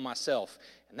pain on myself.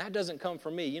 And that doesn't come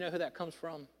from me. You know who that comes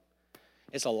from?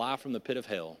 It's a lie from the pit of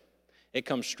hell. It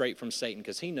comes straight from Satan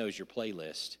because he knows your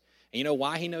playlist. And you know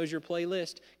why he knows your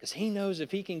playlist? Because he knows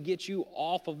if he can get you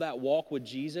off of that walk with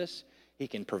Jesus, he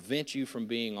can prevent you from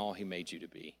being all he made you to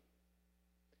be.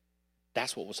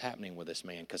 That's what was happening with this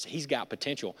man because he's got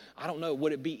potential. I don't know,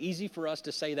 would it be easy for us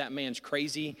to say that man's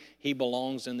crazy? He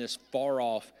belongs in this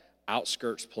far-off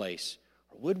outskirts place.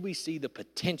 Or would we see the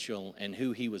potential in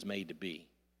who he was made to be?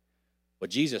 What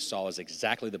Jesus saw is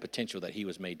exactly the potential that he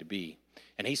was made to be.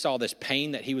 And he saw this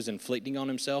pain that he was inflicting on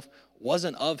himself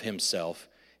wasn't of himself.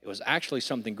 It was actually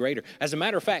something greater. As a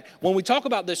matter of fact, when we talk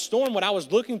about this storm, when I was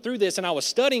looking through this and I was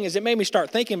studying, it made me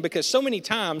start thinking because so many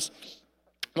times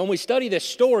when we study this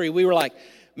story, we were like,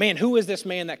 man, who is this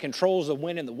man that controls the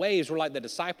wind and the waves? We're like the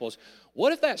disciples.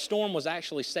 What if that storm was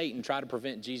actually Satan trying to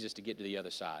prevent Jesus to get to the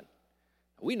other side?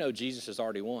 We know Jesus has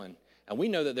already won, and we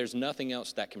know that there's nothing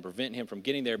else that can prevent him from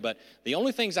getting there, but the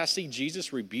only things I see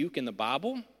Jesus rebuke in the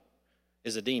Bible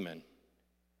is a demon.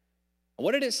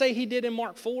 What did it say he did in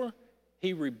Mark 4?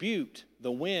 He rebuked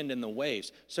the wind and the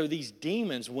waves. So these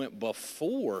demons went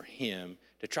before him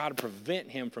to try to prevent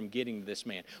him from getting to this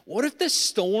man. What if this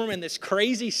storm and this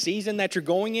crazy season that you're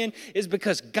going in is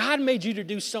because God made you to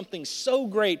do something so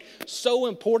great, so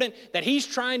important, that he's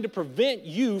trying to prevent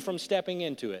you from stepping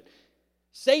into it?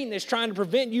 Satan is trying to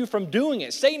prevent you from doing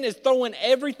it. Satan is throwing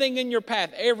everything in your path,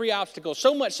 every obstacle,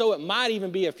 so much so it might even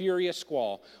be a furious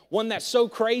squall. One that's so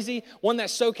crazy, one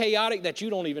that's so chaotic that you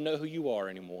don't even know who you are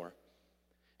anymore.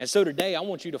 And so today, I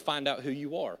want you to find out who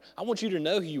you are. I want you to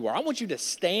know who you are. I want you to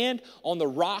stand on the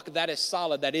rock that is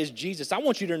solid, that is Jesus. I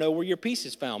want you to know where your peace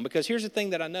is found. Because here's the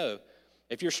thing that I know.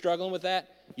 If you're struggling with that,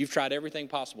 you've tried everything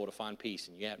possible to find peace,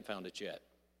 and you haven't found it yet.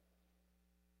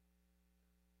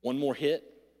 One more hit,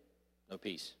 no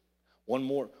peace. One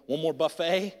more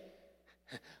buffet,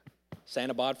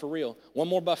 Santa bod for real. One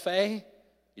more buffet,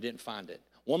 you didn't find it.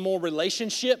 One more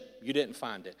relationship, you didn't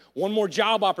find it. One more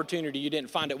job opportunity, you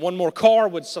didn't find it. One more car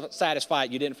would satisfy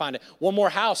it, you didn't find it. One more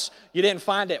house, you didn't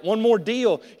find it. One more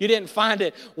deal, you didn't find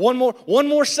it. One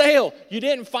more sale, you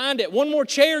didn't find it. One more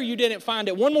chair, you didn't find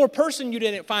it. One more person, you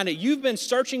didn't find it. You've been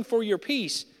searching for your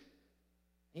peace,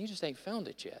 and you just ain't found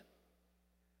it yet.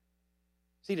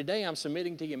 See, today I'm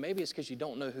submitting to you, maybe it's because you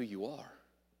don't know who you are.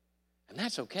 And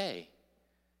that's okay,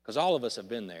 because all of us have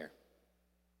been there.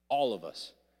 All of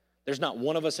us. There's not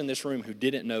one of us in this room who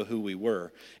didn't know who we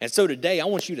were. And so today, I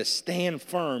want you to stand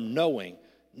firm knowing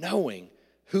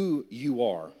who you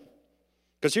are.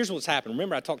 Because here's what's happened.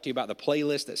 Remember I talked to you about the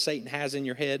playlist that Satan has in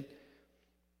your head?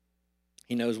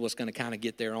 He knows what's going to kind of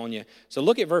get there on you. So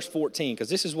look at verse 14, because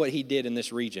this is what he did in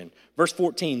this region. Verse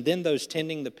 14, then those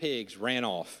tending the pigs ran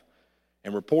off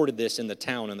and reported this in the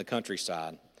town and the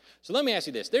countryside. So let me ask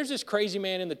you this. There's this crazy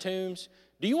man in the tombs.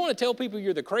 Do you want to tell people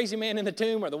you're the crazy man in the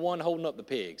tomb or the one holding up the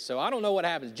pigs? So I don't know what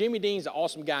happens. Jimmy Dean's an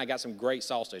awesome guy, got some great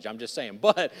sausage, I'm just saying.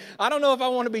 But I don't know if I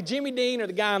want to be Jimmy Dean or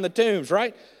the guy in the tombs,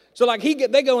 right? So like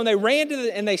they go and they ran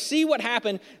to and they see what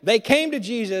happened. They came to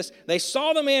Jesus. They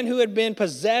saw the man who had been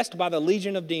possessed by the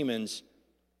legion of demons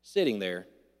sitting there,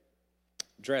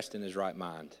 dressed in his right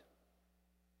mind.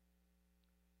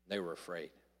 They were afraid.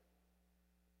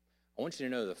 I want you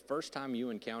to know the first time you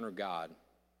encounter God,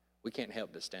 we can't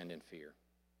help but stand in fear.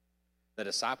 The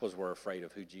disciples were afraid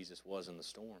of who Jesus was in the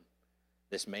storm.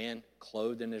 This man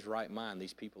clothed in his right mind,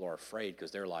 these people are afraid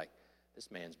because they're like,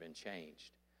 this man's been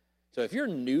changed. So if you're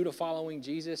new to following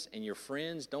Jesus and your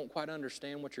friends don't quite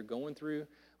understand what you're going through,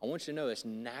 I want you to know it's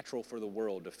natural for the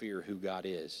world to fear who God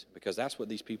is, because that's what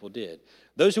these people did.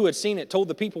 Those who had seen it told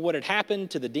the people what had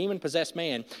happened to the demon-possessed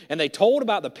man, and they told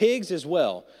about the pigs as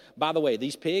well. By the way,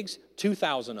 these pigs,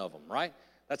 2,000 of them, right?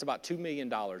 That's about $2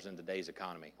 million in today's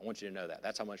economy. I want you to know that.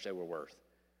 That's how much they were worth.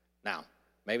 Now,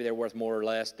 maybe they're worth more or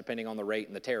less depending on the rate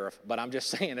and the tariff, but I'm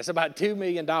just saying it's about $2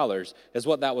 million is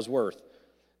what that was worth.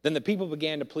 Then the people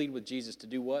began to plead with Jesus to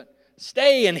do what?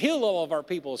 Stay and heal all of our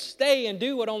people. Stay and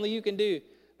do what only you can do.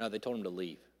 No, they told him to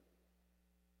leave.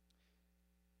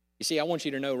 You see, I want you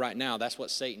to know right now that's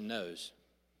what Satan knows.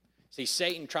 See,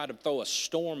 Satan tried to throw a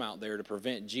storm out there to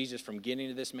prevent Jesus from getting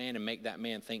to this man and make that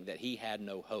man think that he had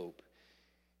no hope.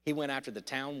 He went after the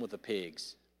town with the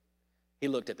pigs. He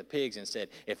looked at the pigs and said,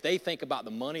 if they think about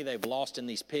the money they've lost in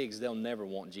these pigs, they'll never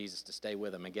want Jesus to stay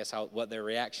with them. And guess what their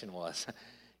reaction was?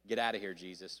 Get out of here,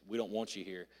 Jesus. We don't want you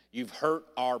here. You've hurt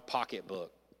our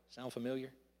pocketbook. Sound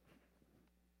familiar?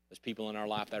 There's people in our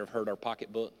life that have hurt our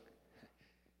pocketbook.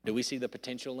 Do we see the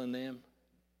potential in them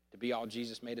to be all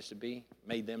Jesus made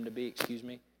them to be,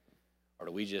 Or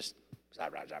do we just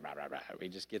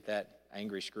get that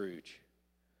angry Scrooge?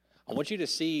 I want you to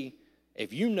see,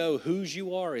 if you know whose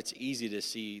you are, it's easy to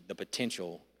see the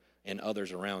potential in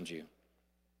others around you.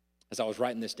 As I was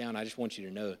writing this down, I just want you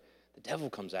to know the devil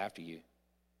comes after you.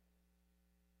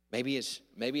 Maybe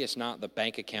it's not the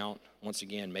bank account, once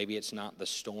again. Maybe it's not the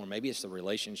storm. Maybe it's the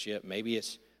relationship. Maybe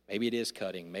it is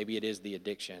cutting. Maybe it is the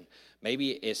addiction.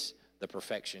 Maybe it's the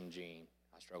perfection gene.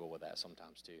 I struggle with that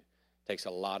sometimes too. Takes a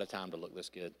lot of time to look this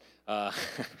good.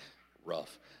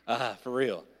 Rough. For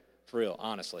real,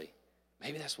 honestly.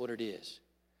 Maybe that's what it is.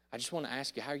 I just want to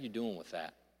ask you, how are you doing with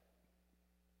that?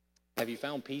 Have you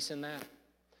found peace in that?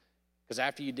 Because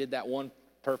after you did that one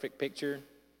perfect picture,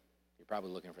 you're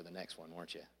probably looking for the next one,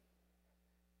 weren't you?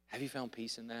 Have you found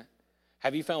peace in that?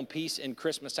 Have you found peace in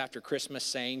Christmas after Christmas,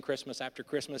 saying Christmas after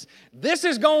Christmas, this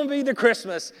is going to be the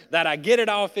Christmas that I get it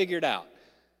all figured out?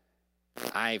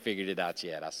 I ain't figured it out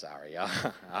yet. I'm sorry, y'all.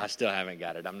 I still haven't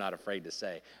got it. I'm not afraid to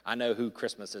say. I know who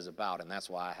Christmas is about, and that's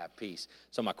why I have peace.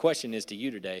 So my question is to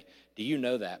you today, do you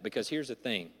know that? Because here's the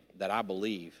thing that I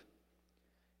believe,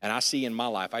 and I see in my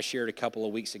life. I shared a couple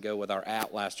of weeks ago with our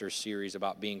Outlasters series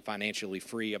about being financially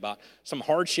free, about some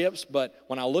hardships. But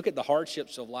when I look at the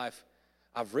hardships of life,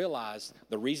 I've realized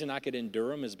the reason I could endure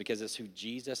them is because it's who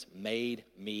Jesus made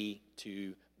me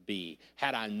to be.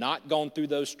 Had I not gone through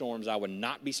those storms, I would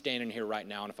not be standing here right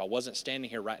now. And if I wasn't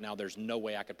standing here right now, there's no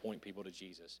way I could point people to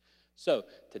Jesus. So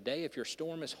today, if your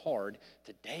storm is hard,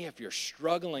 today, if you're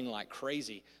struggling like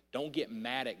crazy, don't get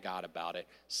mad at God about it.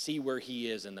 See where he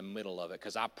is in the middle of it,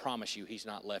 because I promise you, he's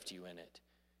not left you in it.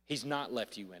 He's not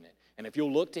left you in it. And if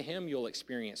you'll look to him, you'll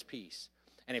experience peace.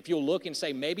 And if you'll look and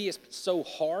say, maybe it's so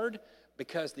hard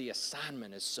because the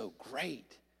assignment is so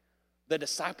great. The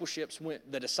disciples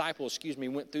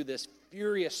went through this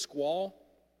furious squall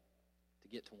to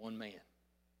get to one man.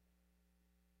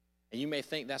 And you may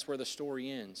think that's where the story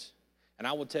ends. And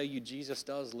I will tell you, Jesus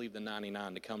does leave the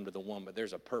 99 to come to the one, but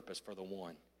there's a purpose for the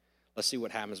one. Let's see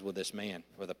what happens with this man,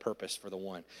 with a purpose for the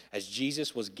one. As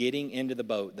Jesus was getting into the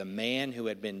boat, the man who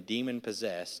had been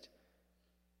demon-possessed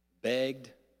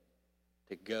begged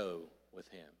to go with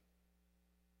him.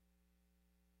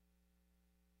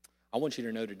 I want you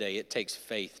to know today, it takes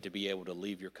faith to be able to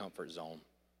leave your comfort zone.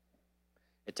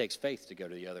 It takes faith to go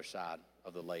to the other side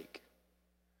of the lake.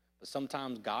 But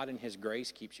sometimes God in his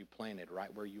grace keeps you planted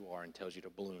right where you are and tells you to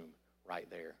bloom right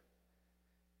there.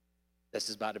 This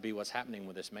is about to be what's happening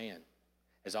with this man.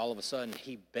 As all of a sudden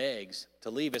he begs to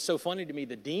leave. It's so funny to me.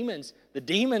 The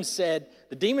demons said,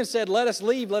 let us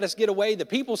leave, let us get away. The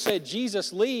people said,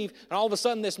 Jesus, leave. And all of a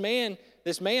sudden this man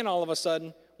all of a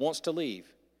sudden wants to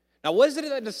leave. Now, what is it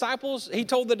that he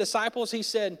told the disciples, he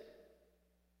said,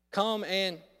 come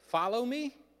and follow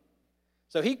me?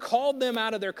 So he called them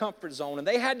out of their comfort zone, and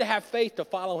they had to have faith to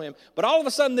follow him. But all of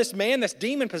a sudden, this man that's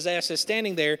demon-possessed is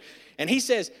standing there, and he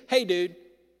says, hey, dude,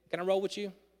 can I roll with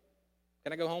you?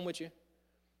 Can I go home with you?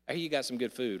 I hear you got some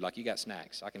good food, like you got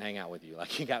snacks. I can hang out with you.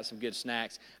 Like you got some good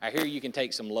snacks. I hear you can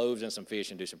take some loaves and some fish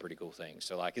and do some pretty cool things.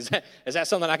 So like, is that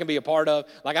something I can be a part of?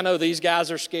 Like I know these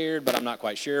guys are scared, but I'm not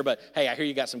quite sure. But hey, I hear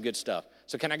you got some good stuff.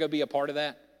 So can I go be a part of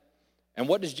that? And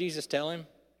what does Jesus tell him?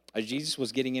 As Jesus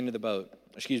was getting into the boat,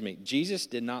 Jesus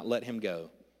did not let him go,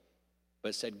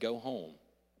 but said, go home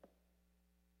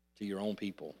to your own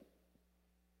people.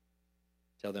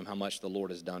 Tell them how much the Lord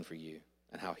has done for you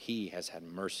and how he has had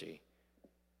mercy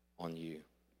on you.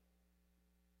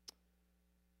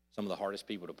 Some of the hardest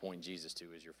people to point Jesus to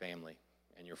is your family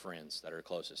and your friends that are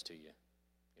closest to you.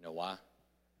 You know why?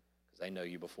 Because they know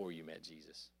you before you met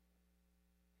Jesus.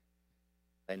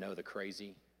 They know the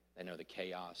crazy. They know the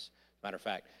chaos. Matter of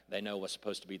fact, they know what's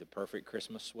supposed to be the perfect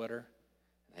Christmas sweater,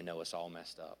 and they know it's all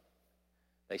messed up.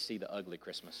 They see the ugly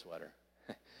Christmas sweater.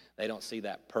 They don't see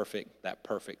that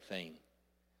perfect thing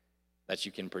that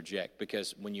you can project.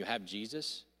 Because when you have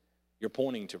Jesus, you're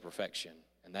pointing to perfection,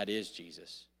 and that is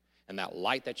Jesus. And that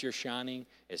light that you're shining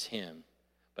is him.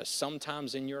 But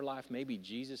sometimes in your life, maybe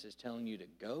Jesus is telling you to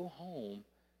go home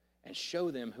and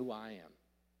show them who I am.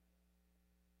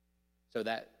 So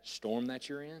that storm that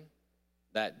you're in,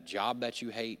 that job that you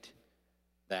hate,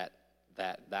 that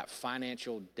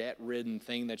financial debt-ridden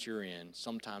thing that you're in,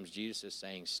 sometimes Jesus is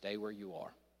saying, stay where you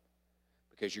are,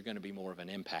 because you're going to be more of an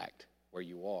impact where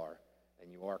you are than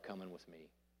you are coming with me.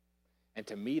 And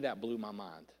to me, that blew my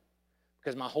mind.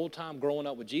 Because my whole time growing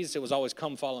up with Jesus, it was always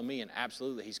come follow me, and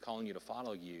absolutely he's calling you to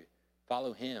follow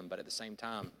him. But at the same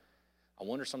time, I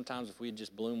wonder sometimes if we'd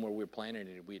just bloom where we're planted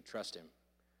and we'd trust him.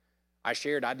 I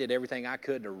shared I did everything I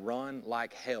could to run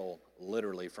like hell,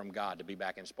 literally, from God to be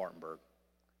back in Spartanburg.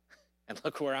 And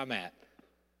look where I'm at.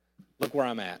 Look where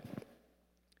I'm at.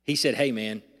 He said, hey,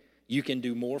 man, you can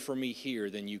do more for me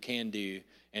here than you can do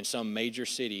in some major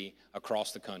city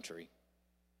across the country.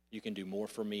 You can do more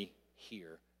for me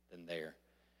here than there.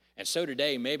 And so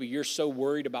today, maybe you're so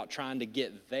worried about trying to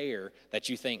get there that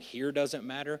you think here doesn't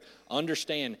matter.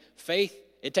 Understand, faith,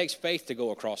 it takes faith to go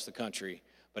across the country.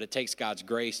 But it takes God's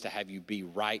grace to have you be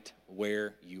right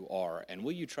where you are. And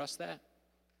will you trust that?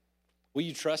 Will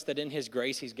you trust that in his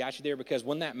grace he's got you there? Because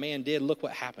when that man did, look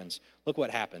what happens. Look what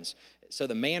happens. So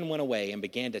the man went away and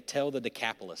began to tell the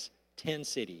Decapolis, 10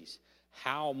 cities,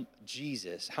 how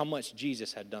much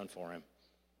Jesus had done for him.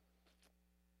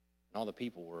 And all the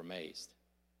people were amazed.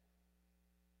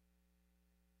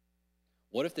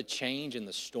 What if the change and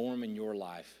the storm in your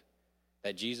life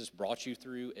that Jesus brought you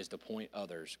through is to point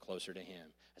others closer to him?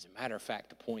 As a matter of fact,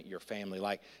 to point your family.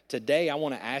 Like today, I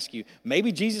want to ask you,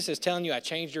 maybe Jesus is telling you I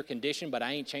changed your condition, but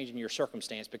I ain't changing your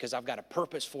circumstance because I've got a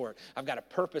purpose for it. I've got a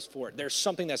purpose for it. There's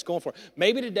something that's going for it.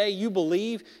 Maybe today you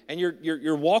believe and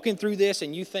you're walking through this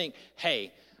and you think,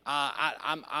 hey,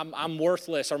 I'm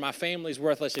worthless, or my family's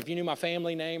worthless. If you knew my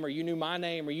family name, or you knew my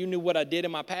name, or you knew what I did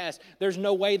in my past, there's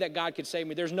no way that God could save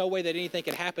me. There's no way that anything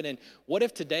could happen. And what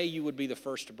if today you would be the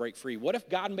first to break free? What if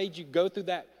God made you go through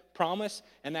that promise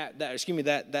and that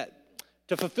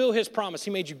to fulfill his promise,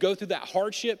 he made you go through that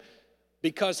hardship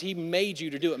because he made you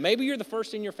to do it? Maybe you're the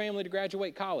first in your family to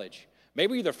graduate college.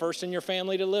 Maybe you're the first in your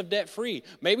family to live debt-free.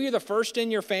 Maybe you're the first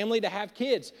in your family to have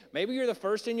kids. Maybe you're the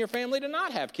first in your family to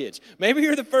not have kids. Maybe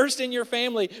you're the first in your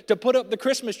family to put up the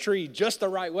Christmas tree just the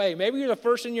right way. Maybe you're the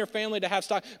first in your family to have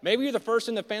stock. Maybe you're the first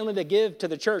in the family to give to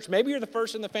the church. Maybe you're the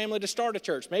first in the family to start a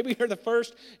church. Maybe you're the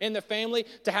first in the family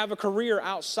to have a career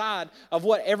outside of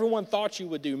what everyone thought you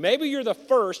would do. Maybe you're the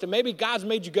first, and maybe God's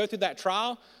made you go through that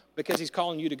trial because he's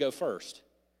calling you to go first.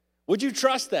 Would you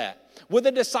trust that? Would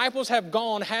the disciples have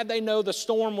gone had they known the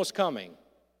storm was coming?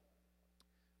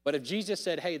 But if Jesus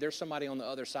said, hey, there's somebody on the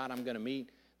other side I'm going to meet,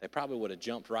 they probably would have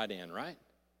jumped right in, right?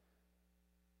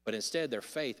 But instead, their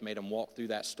faith made them walk through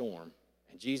that storm.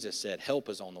 And Jesus said, help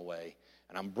is on the way.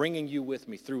 And I'm bringing you with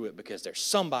me through it because there's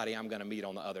somebody I'm going to meet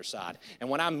on the other side. And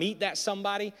when I meet that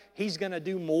somebody, he's going to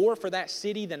do more for that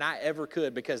city than I ever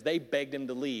could because they begged him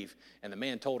to leave. And the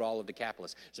man told all of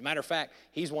Decapolis. As a matter of fact,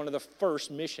 he's one of the first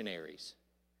missionaries.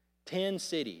 10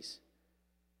 cities.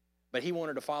 But he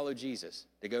wanted to follow Jesus,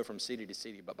 to go from city to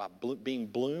city. But by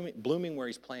blooming where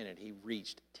he's planted, he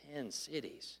reached 10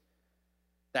 cities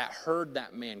that heard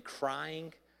that man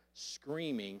crying,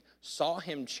 screaming, saw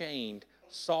him chained,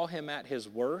 saw him at his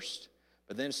worst,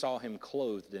 but then saw him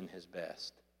clothed in his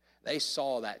best. They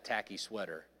saw that tacky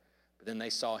sweater, but then they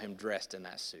saw him dressed in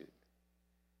that suit.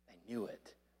 They knew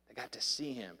it. They got to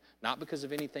see him, not because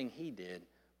of anything he did,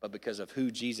 but because of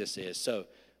who Jesus is. So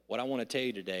what I want to tell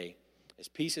you today is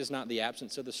peace is not the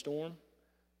absence of the storm,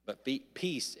 but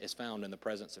peace is found in the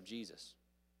presence of Jesus.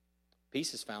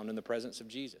 Peace is found in the presence of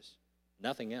Jesus.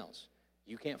 Nothing else.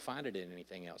 You can't find it in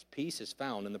anything else. Peace is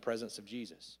found in the presence of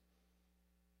Jesus.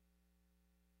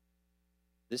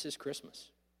 This is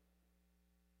Christmas.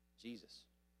 Jesus,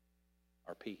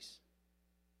 our peace,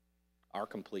 our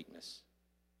completeness,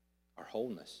 our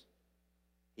wholeness.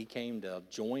 He came to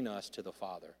join us to the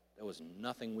Father. There was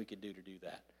nothing we could do to do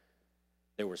that.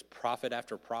 There was prophet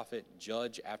after prophet,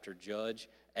 judge after judge,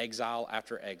 exile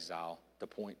after exile to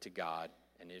point to God,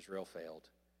 and Israel failed.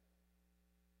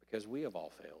 Because we have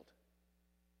all failed.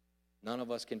 None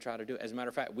of us can try to do it. As a matter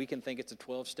of fact, we can think it's a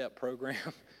 12-step program.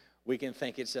 We can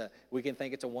think it's a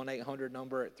 1-800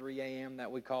 number at 3 a.m.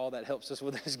 that we call that helps us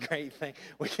with this great thing.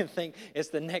 We can think it's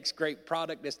the next great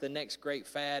product, it's the next great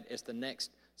fad, it's the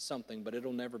next something, but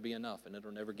it'll never be enough, and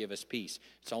it'll never give us peace.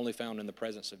 It's only found in the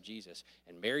presence of Jesus.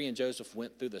 And Mary and Joseph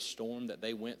went through the storm that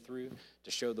they went through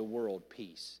to show the world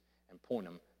peace and point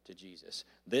them to Jesus.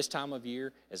 This time of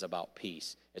year is about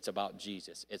peace. It's about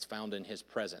Jesus. It's found in his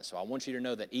presence. So I want you to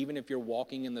know that even if you're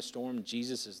walking in the storm,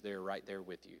 Jesus is there, right there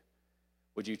with you.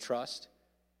 Would you trust?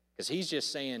 Because he's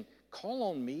just saying, call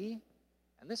on me,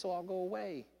 and this will all go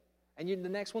away. And the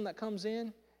next one that comes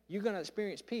in, you're going to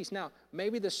experience peace. Now,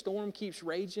 maybe the storm keeps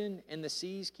raging and the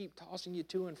seas keep tossing you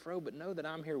to and fro, but know that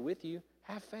I'm here with you.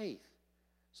 Have faith.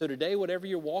 So today, whatever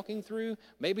you're walking through,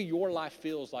 maybe your life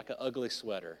feels like an ugly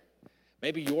sweater.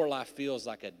 Maybe your life feels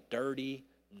like a dirty,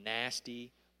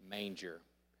 nasty manger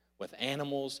with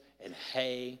animals and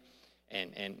hay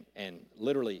and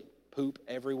literally poop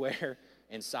everywhere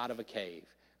inside of a cave.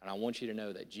 And I want you to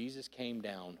know that Jesus came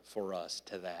down for us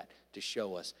to that, to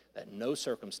show us that no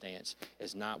circumstance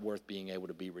is not worth being able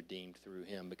to be redeemed through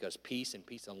him, because peace and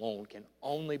peace alone can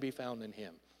only be found in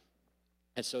him.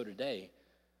 And so today,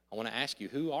 I want to ask you,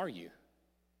 who are you?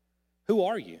 Who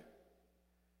are you?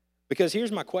 Because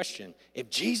here's my question. If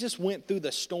Jesus went through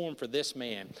the storm for this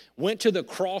man, went to the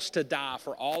cross to die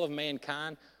for all of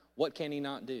mankind, what can he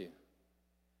not do?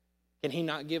 Can he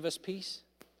not give us peace?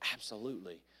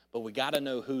 Absolutely. But we got to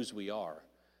know whose we are.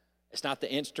 It's not the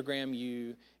Instagram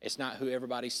you. It's not who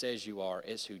everybody says you are.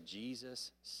 It's who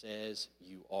Jesus says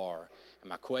you are. And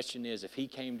my question is, if he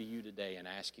came to you today and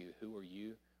asked you, who are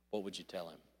you? What would you tell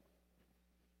him?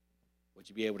 Would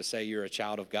you be able to say you're a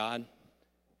child of God?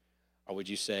 Or would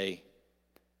you say,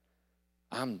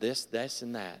 I'm this,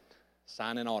 and that,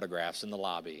 signing autographs in the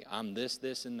lobby. I'm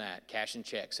this, and that, cashing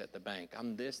checks at the bank.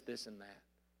 I'm this, and that.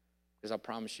 Because I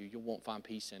promise you, you won't find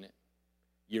peace in it.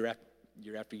 Year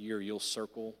after year, you'll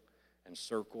circle and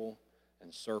circle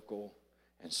and circle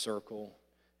and circle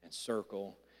and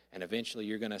circle. And eventually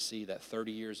you're going to see that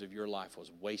 30 years of your life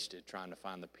was wasted trying to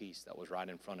find the peace that was right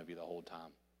in front of you the whole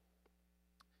time.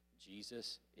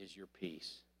 Jesus is your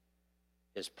peace.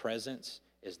 His presence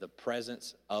is the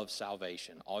presence of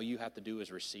salvation. All you have to do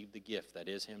is receive the gift that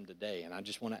is him today. And I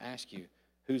just want to ask you,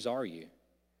 whose are you?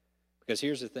 Because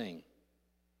here's the thing.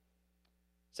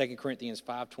 2 Corinthians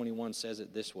 5:21 says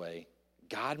it this way: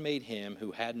 God made him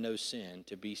who had no sin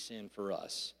to be sin for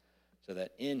us, so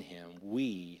that in him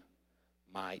we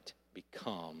might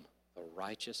become the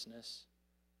righteousness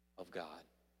of God.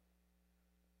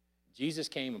 Jesus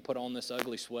came and put on this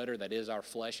ugly sweater that is our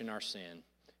flesh and our sin.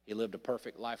 He lived a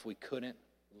perfect life we couldn't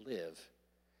live.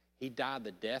 He died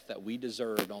the death that we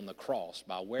deserved on the cross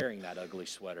by wearing that ugly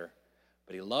sweater.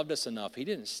 But he loved us enough. He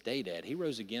didn't stay dead. He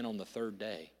rose again on the third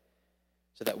day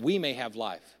so that we may have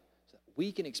life, so that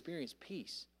we can experience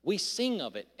peace. We sing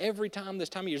of it every time this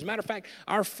time of year. As a matter of fact,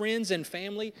 our friends and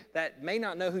family that may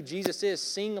not know who Jesus is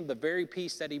sing of the very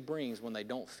peace that he brings when they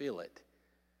don't feel it.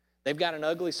 They've got an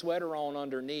ugly sweater on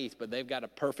underneath, but they've got a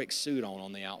perfect suit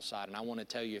on the outside. And I want to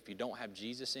tell you, if you don't have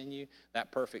Jesus in you,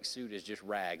 that perfect suit is just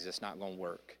rags. It's not going to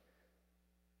work.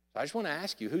 So I just want to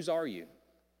ask you, whose are you?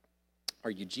 Are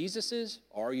you Jesus's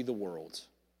or are you the world's?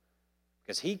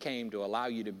 Because he came to allow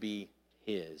you to be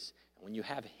his. And when you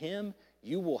have him,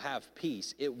 you will have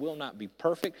peace. It will not be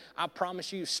perfect. I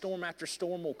promise you, storm after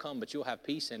storm will come, but you'll have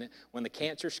peace in it. When the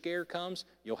cancer scare comes,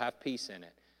 you'll have peace in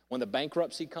it. When the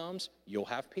bankruptcy comes, you'll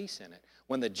have peace in it.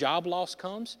 When the job loss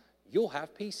comes, you'll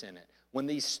have peace in it. When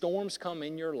these storms come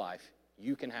in your life,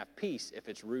 you can have peace if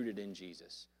it's rooted in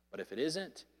Jesus. But if it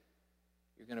isn't,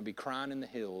 you're going to be crying in the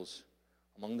hills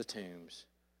among the tombs,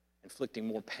 inflicting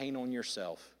more pain on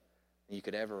yourself than you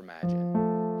could ever imagine.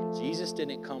 And Jesus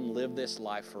didn't come live this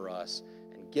life for us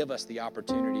and give us the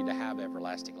opportunity to have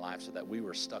everlasting life so that we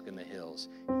were stuck in the hills.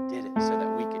 He did it so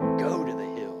that we could go to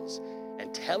the hills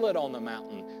and tell it on the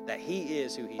mountain that he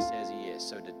is who he says he is.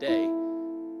 So today,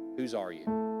 whose are you?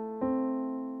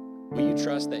 Will you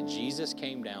trust that Jesus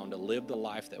came down to live the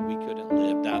life that we couldn't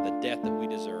live, die the death that we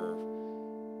deserve,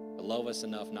 but love us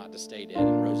enough not to stay dead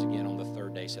and rose again on the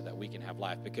third day so that we can have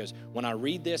life? Because when I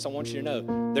read this, I want you to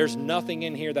know there's nothing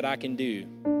in here that I can do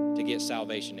to get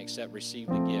salvation except receive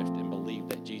the gift and believe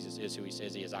that Jesus is who he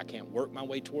says he is. I can't work my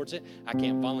way towards it. I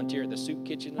can't volunteer at the soup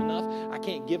kitchen enough. I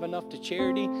can't give enough to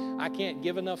charity. I can't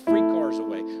give enough free cars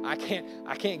away. I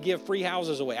can't give free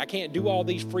houses away. I can't do all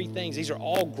these free things. These are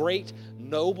all great,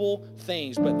 noble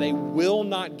things, but they will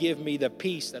not give me the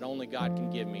peace that only God can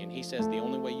give me. And he says the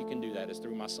only way you can do that is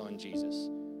through my son, Jesus.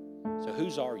 So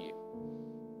whose are you?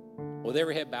 With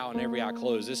every head bowed and every eye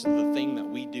closed, this is the thing that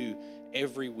we do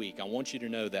every week. I want you to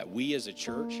know that we as a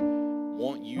church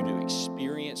want you to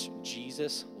experience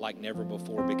Jesus like never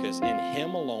before, because in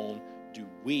him alone do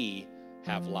we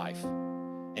have life.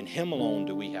 In him alone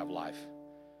do we have life.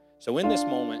 So in this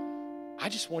moment, I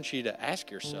just want you to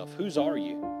ask yourself, whose are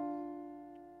you?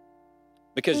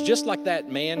 Because just like that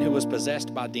man who was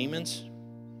possessed by demons,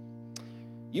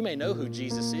 you may know who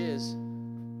Jesus is,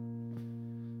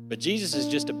 but Jesus is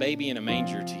just a baby in a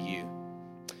manger to you.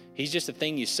 He's just a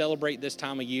thing you celebrate this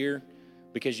time of year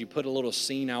because you put a little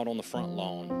scene out on the front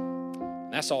lawn.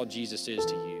 And that's all Jesus is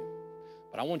to you.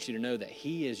 But I want you to know that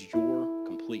he is your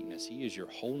completeness. He is your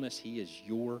wholeness. He is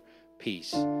your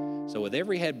peace. So with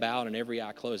every head bowed and every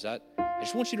eye closed, I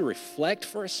just want you to reflect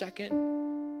for a second.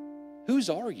 Whose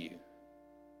are you?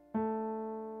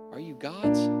 Are you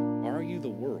God's or are you the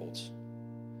world's?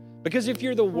 Because if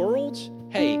you're the world's,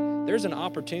 hey, there's an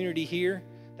opportunity here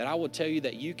that I will tell you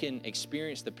that you can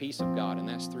experience the peace of God, and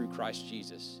that's through Christ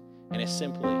Jesus. And it's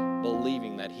simply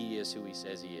believing that he is who he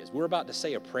says he is. We're about to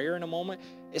say a prayer in a moment.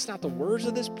 It's not the words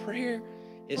of this prayer,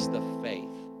 it's the faith.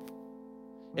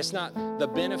 It's not the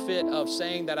benefit of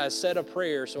saying that I said a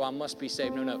prayer so I must be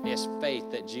saved. No, it's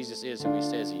faith that Jesus is who he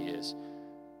says he is.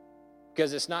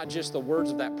 Because it's not just the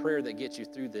words of that prayer that get you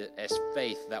through it's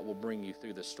faith that will bring you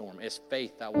through the storm. It's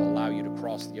faith that will allow you to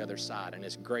cross the other side. And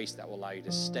it's grace that will allow you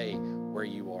to stay where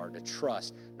you are, to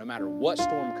trust no matter what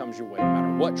storm comes your way, no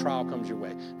matter what trial comes your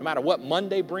way, no matter what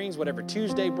Monday brings, whatever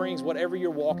Tuesday brings, whatever you're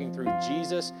walking through,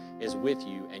 Jesus is with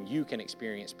you and you can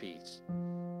experience peace.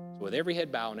 So with every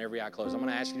head bowed and every eye closed, I'm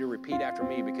going to ask you to repeat after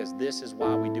me, because this is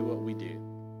why we do what we do.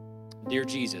 Dear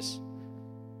Jesus,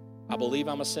 I believe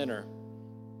I'm a sinner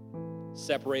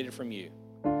separated from you.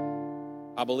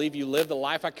 I believe you lived the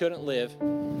life I couldn't live,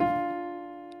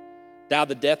 died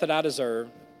the death that I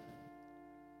deserved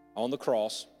on the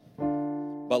cross,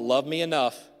 but loved me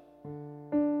enough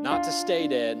not to stay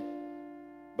dead,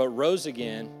 but rose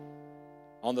again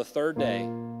on the third day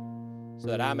so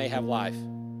that I may have life.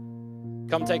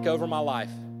 Come take over my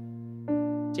life.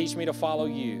 Teach me to follow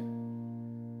you.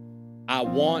 I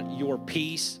want your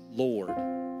peace, Lord.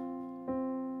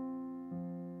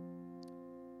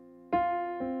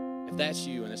 If that's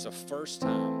you and it's the first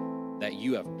time that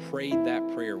you have prayed that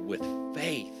prayer with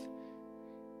faith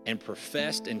and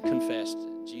professed and confessed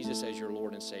Jesus as your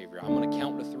Lord and Savior, I'm going to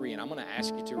count to 3 and I'm going to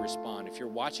ask you to respond. If you're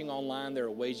watching online, there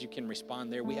are ways you can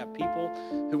respond there. We have people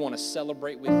who want to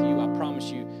celebrate with you. I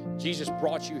promise you, Jesus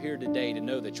brought you here today to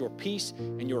know that your peace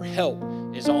and your help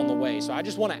is on the way. So I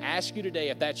just want to ask you today,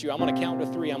 if that's you, I'm going to count to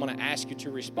 3. I'm going to ask you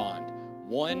to respond.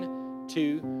 1,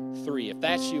 2, 3. If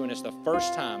that's you and it's the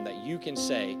first time that you can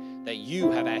say that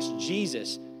you have asked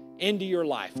Jesus into your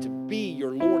life to be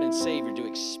your Lord and Savior, to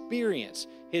experience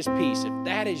his peace, if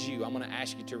that is you, I'm going to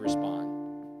ask you to respond.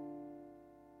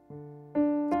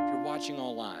 If you're watching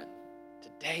online,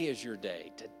 today is your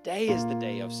day. Today is the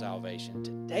day of salvation.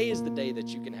 Today is the day that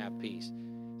you can have peace.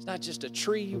 It's not just a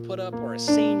tree you put up or a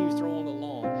scene you throw on the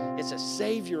lawn. It's a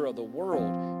Savior of the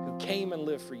world who came and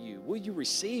lived for you. Will you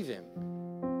receive him?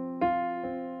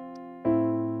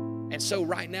 And so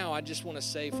right now, I just want to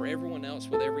say for everyone else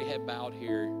with every head bowed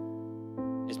here,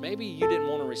 is maybe you didn't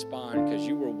want to respond because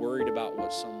you were worried about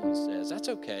what someone says. That's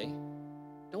okay.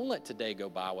 Don't let today go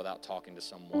by without talking to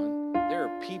someone. There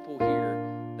are people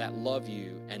here that love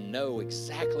you and know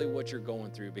exactly what you're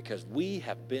going through, because we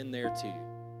have been there too.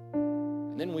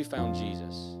 And then we found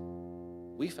Jesus.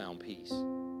 We found peace.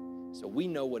 So we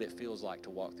know what it feels like to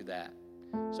walk through that.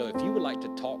 So if you would like to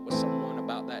talk with someone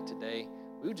about that today,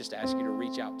 we would just ask you to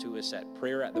reach out to us at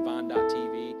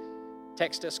prayer@thevine.tv.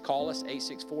 Text us, call us,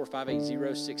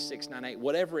 864-580-6698.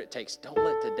 Whatever it takes, don't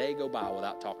let today go by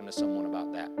without talking to someone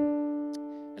about that.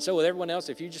 And so with everyone else,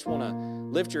 if you just want to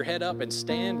lift your head up and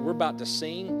stand, we're about to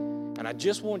sing. And I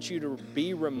just want you to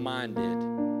be reminded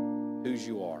whose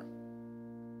you are.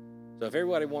 So if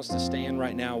everybody wants to stand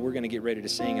right now, we're going to get ready to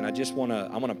sing. And I'm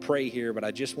going to pray here, but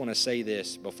I just want to say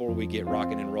this before we get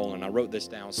rocking and rolling. I wrote this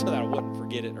down so that I wouldn't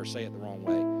forget it or say it the wrong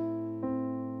way.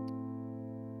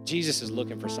 Jesus is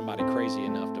looking for somebody crazy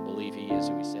enough to believe he is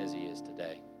who he says he is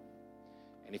today.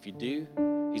 And if you do,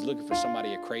 he's looking for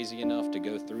somebody crazy enough to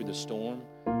go through the storm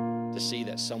to see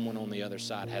that someone on the other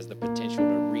side has the potential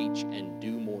to reach and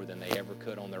do more than they ever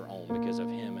could on their own because of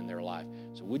him in their life.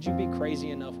 So would you be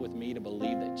crazy enough with me to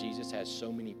believe that Jesus has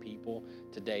so many people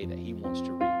today that he wants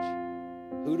to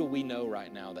reach? Who do we know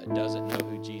right now that doesn't know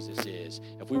who Jesus is?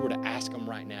 If we were to ask them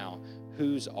right now,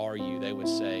 whose are you? They would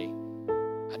say,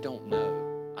 I don't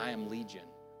know. I am Legion.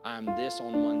 I'm this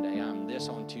on Monday. I'm this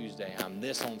on Tuesday. I'm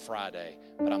this on Friday.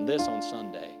 But I'm this on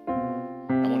Sunday.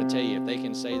 I want to tell you, if they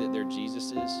can say that they're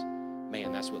Jesus's,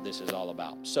 man, that's what this is all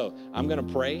about. So I'm going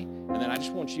to pray, and then I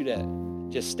just want you to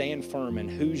just stand firm in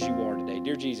whose you are today.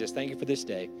 Dear Jesus, thank you for this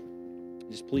day.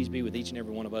 Just please be with each and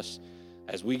every one of us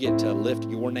as we get to lift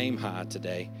your name high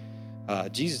today.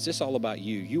 Jesus, it's all about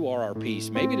you. You are our peace.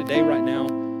 Maybe today, right now,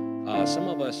 some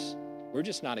of us, we're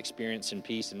just not experiencing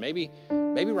peace, and maybe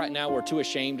right now we're too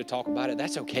ashamed to talk about it.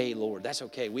 That's okay, Lord. That's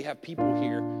okay. We have people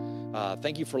here.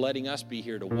 Thank you for letting us be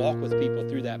here to walk with people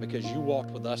through that because you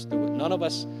walked with us through it. None of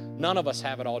us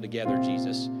have it all together,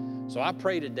 Jesus. So I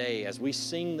pray today as we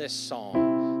sing this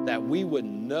song that we would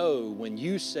know when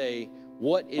you say,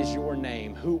 what is your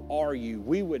name? Who are you?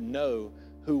 We would know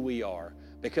who we are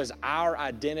because our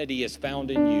identity is found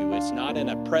in you. It's not in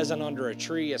a present under a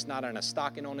tree. It's not in a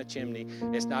stocking on a chimney.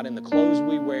 It's not in the clothes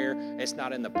we wear. It's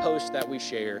not in the posts that we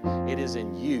share. It is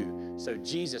in you. So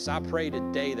Jesus, I pray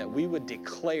today that we would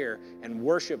declare and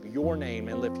worship your name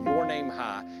and lift your name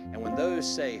high. And when those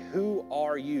say, who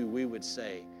are you? We would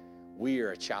say, we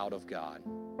are a child of God.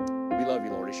 We love you,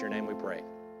 Lord. It's your name we pray.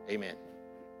 Amen.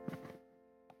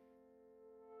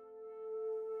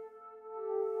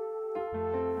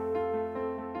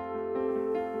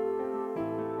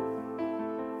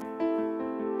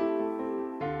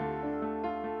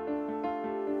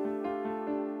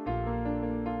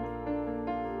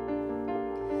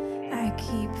 I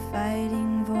keep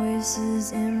fighting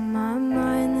voices in my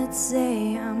mind that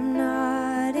say I'm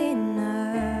not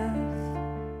enough.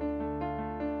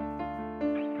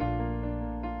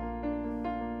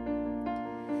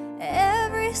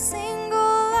 Every single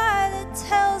lie that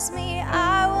tells me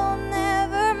I will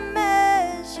never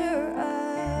measure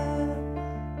up.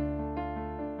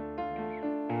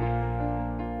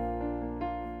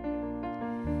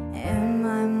 Am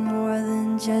I more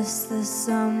than just the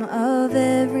sum of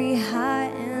every high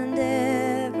and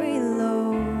every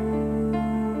low?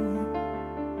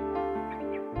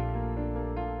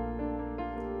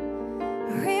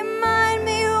 Remind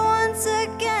me once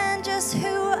again just who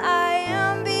I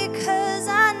am because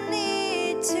I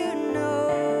need to know.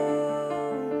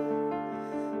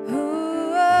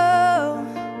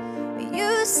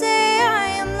 You say I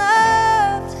am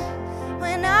loved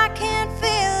when I can't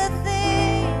feel a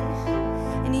thing,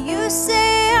 and you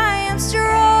say I am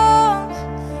strong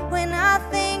when I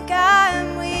think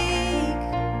I'm weak,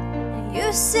 and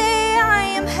you say I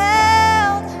am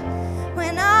held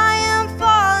when I am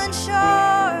falling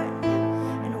short,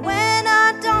 and when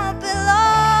I don't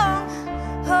belong,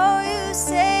 oh, you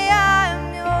say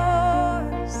I'm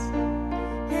yours,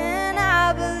 and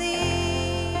I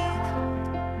believe,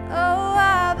 oh,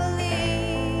 I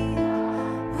believe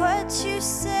what you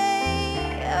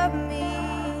say of me.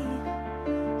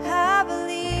 I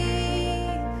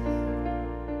believe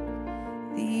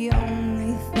the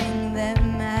only thing that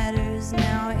matters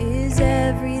now is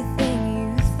everything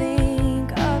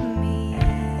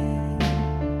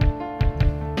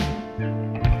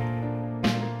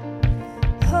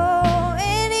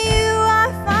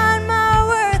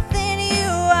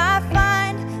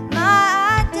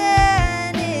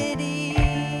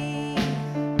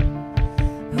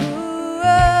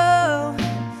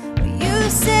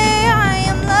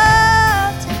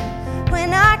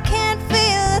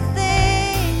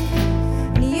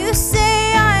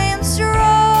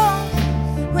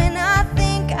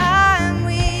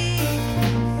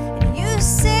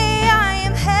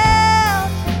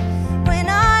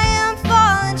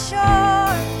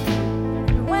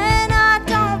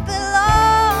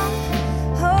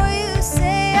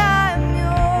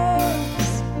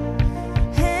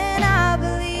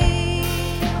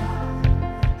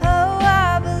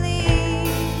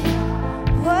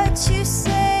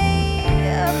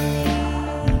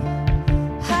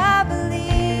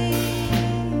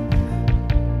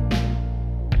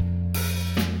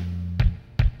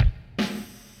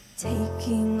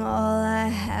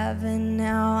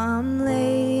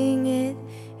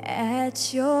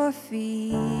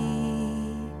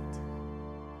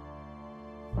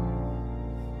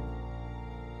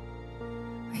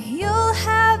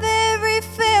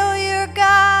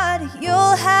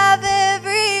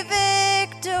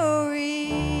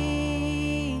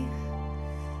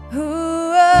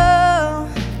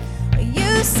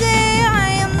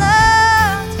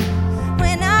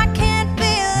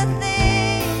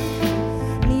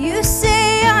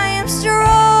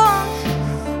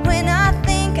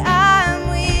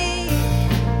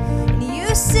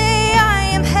you say I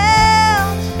am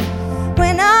held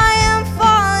when I am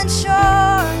falling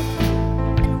short,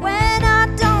 and when I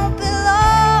don't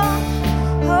belong.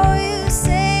 Oh, you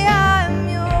say I'm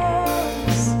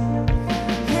yours,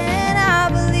 and I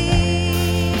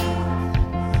believe.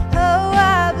 Oh,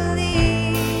 I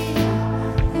believe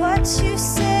what you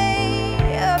say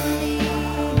of me.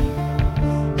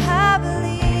 I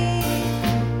believe.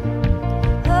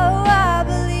 Oh, I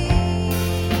believe.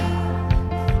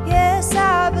 Yes,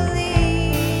 I believe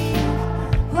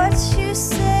what you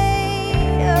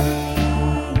say of me.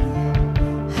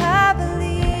 I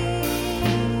believe.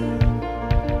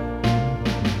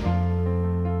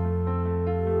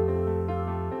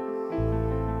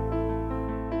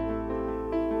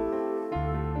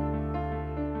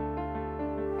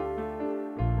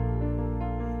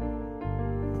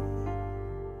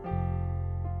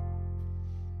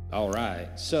 All right,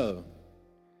 so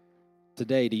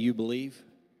today, do you believe?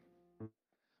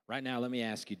 Right now, let me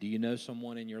ask you, do you know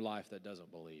someone in your life that doesn't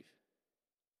believe?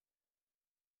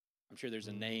 I'm sure there's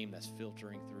a name that's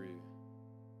filtering through.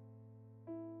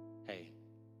 Hey,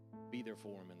 be there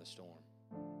for them in the storm.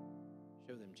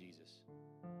 Show them Jesus.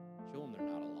 Show them they're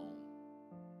not alone.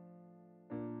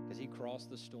 Because he crossed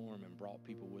the storm and brought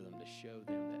people with him to show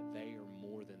them that they are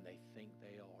more than they think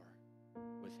they are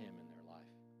with him in their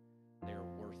life. They are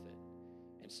worth it.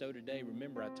 And so today,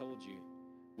 remember I told you,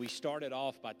 we started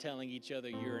off by telling each other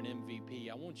you're an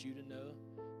MVP. I want you to know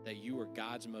that you are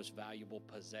God's most valuable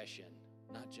possession,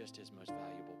 not just his most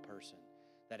valuable person.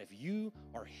 That if you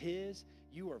are his,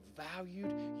 you are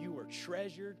valued, you are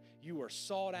treasured, you are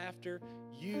sought after,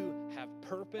 you have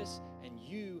purpose, and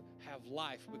you have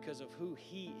life because of who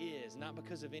he is, not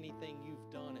because of anything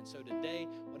you've done. And so today,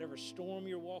 whatever storm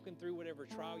you're walking through, whatever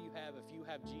trial you have, if you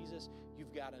have Jesus,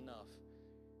 you've got enough.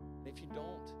 And if you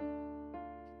don't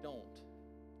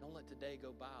let today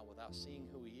go by without seeing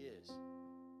who he is,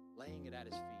 laying it at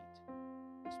his feet.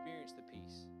 Experience the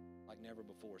peace like never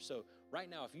before. So right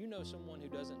now, if you know someone who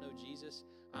doesn't know Jesus,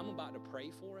 I'm about to pray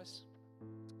for us.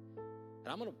 And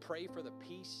I'm going to pray for the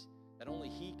peace that only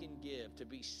he can give to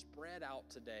be spread out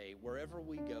today wherever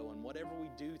we go and whatever we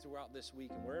do throughout this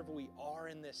week and wherever we are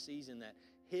in this season, that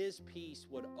his peace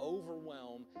would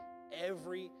overwhelm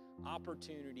every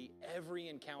opportunity, every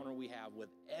encounter we have with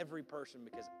every person,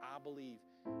 because I believe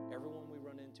everyone we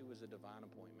run into is a divine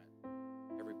appointment.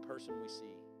 Every person we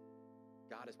see,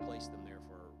 God has placed them there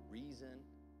for a reason,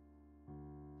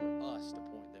 for us to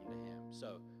point them to him.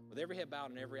 So with every head bowed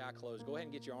and every eye closed, go ahead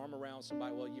and get your arm around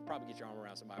somebody. Well, you probably get your arm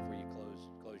around somebody before you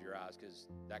close your eyes, because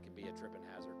that could be a tripping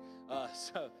hazard.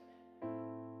 So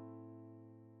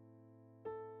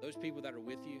those people that are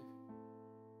with you,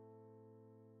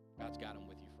 God's got them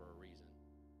with you for a reason.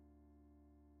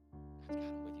 God's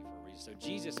got them with you for a reason. So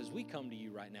Jesus, as we come to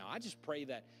you right now, I just pray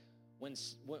that when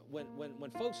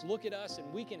folks look at us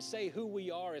and we can say who we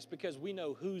are, it's because we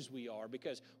know whose we are,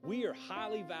 because we are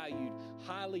highly valued,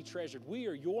 highly treasured. We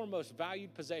are your most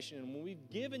valued possession. And when we've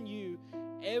given you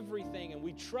everything and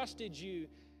we trusted you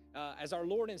as our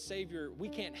Lord and Savior, we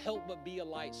can't help but be a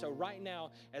light. So right now,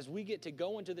 as we get to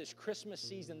go into this Christmas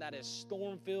season that is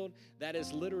storm-filled, that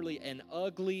is literally an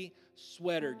ugly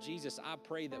sweater, Jesus, I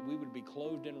pray that we would be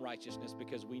clothed in righteousness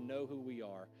because we know who we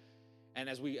are. And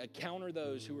as we encounter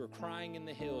those who are crying in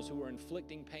the hills, who are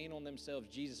inflicting pain on themselves,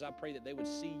 Jesus, I pray that they would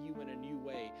see you in a new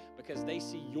way because they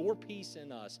see your peace in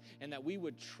us, and that we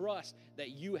would trust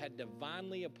that you had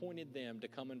divinely appointed them to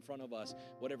come in front of us,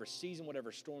 whatever season,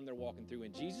 whatever storm they're walking through.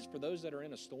 And Jesus, for those that are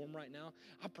in a storm right now,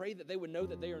 I pray that they would know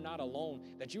that they are not alone,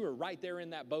 that you are right there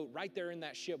in that boat, right there in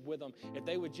that ship with them. If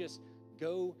they would just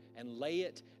go and lay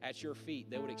it at your feet,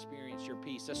 they would experience your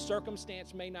peace. The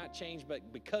circumstance may not change,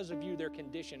 but because of you, their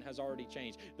condition has already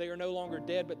changed. They are no longer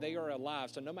dead, but they are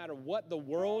alive. So no matter what the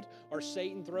world or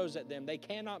Satan throws at them, they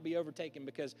cannot be overtaken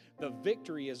because the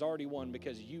victory is already won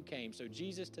because you came. So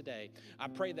Jesus, today, I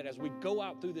pray that as we go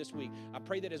out through this week, I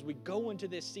pray that as we go into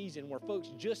this season where folks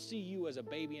just see you as a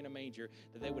baby in a manger,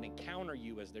 that they would encounter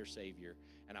you as their Savior.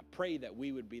 And I pray that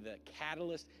we would be the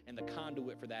catalyst and the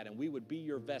conduit for that, and we would be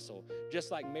your vessel.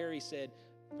 Just like Mary said,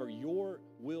 for your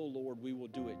will, Lord, we will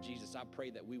do it. Jesus, I pray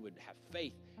that we would have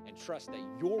faith and trust that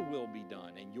your will be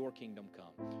done and your kingdom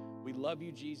come. We love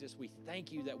you, Jesus. We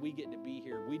thank you that we get to be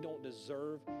here. We don't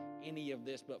deserve any of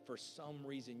this, but for some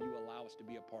reason you allow us to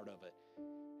be a part of it.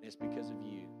 And it's because of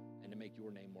you and to make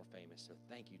your name more famous. So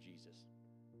thank you, Jesus.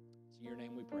 It's in your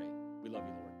name we pray. We love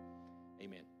you, Lord.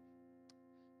 Amen.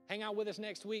 Hang out with us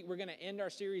next week. We're going to end our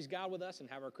series, God with Us, and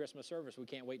have our Christmas service. We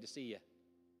can't wait to see you.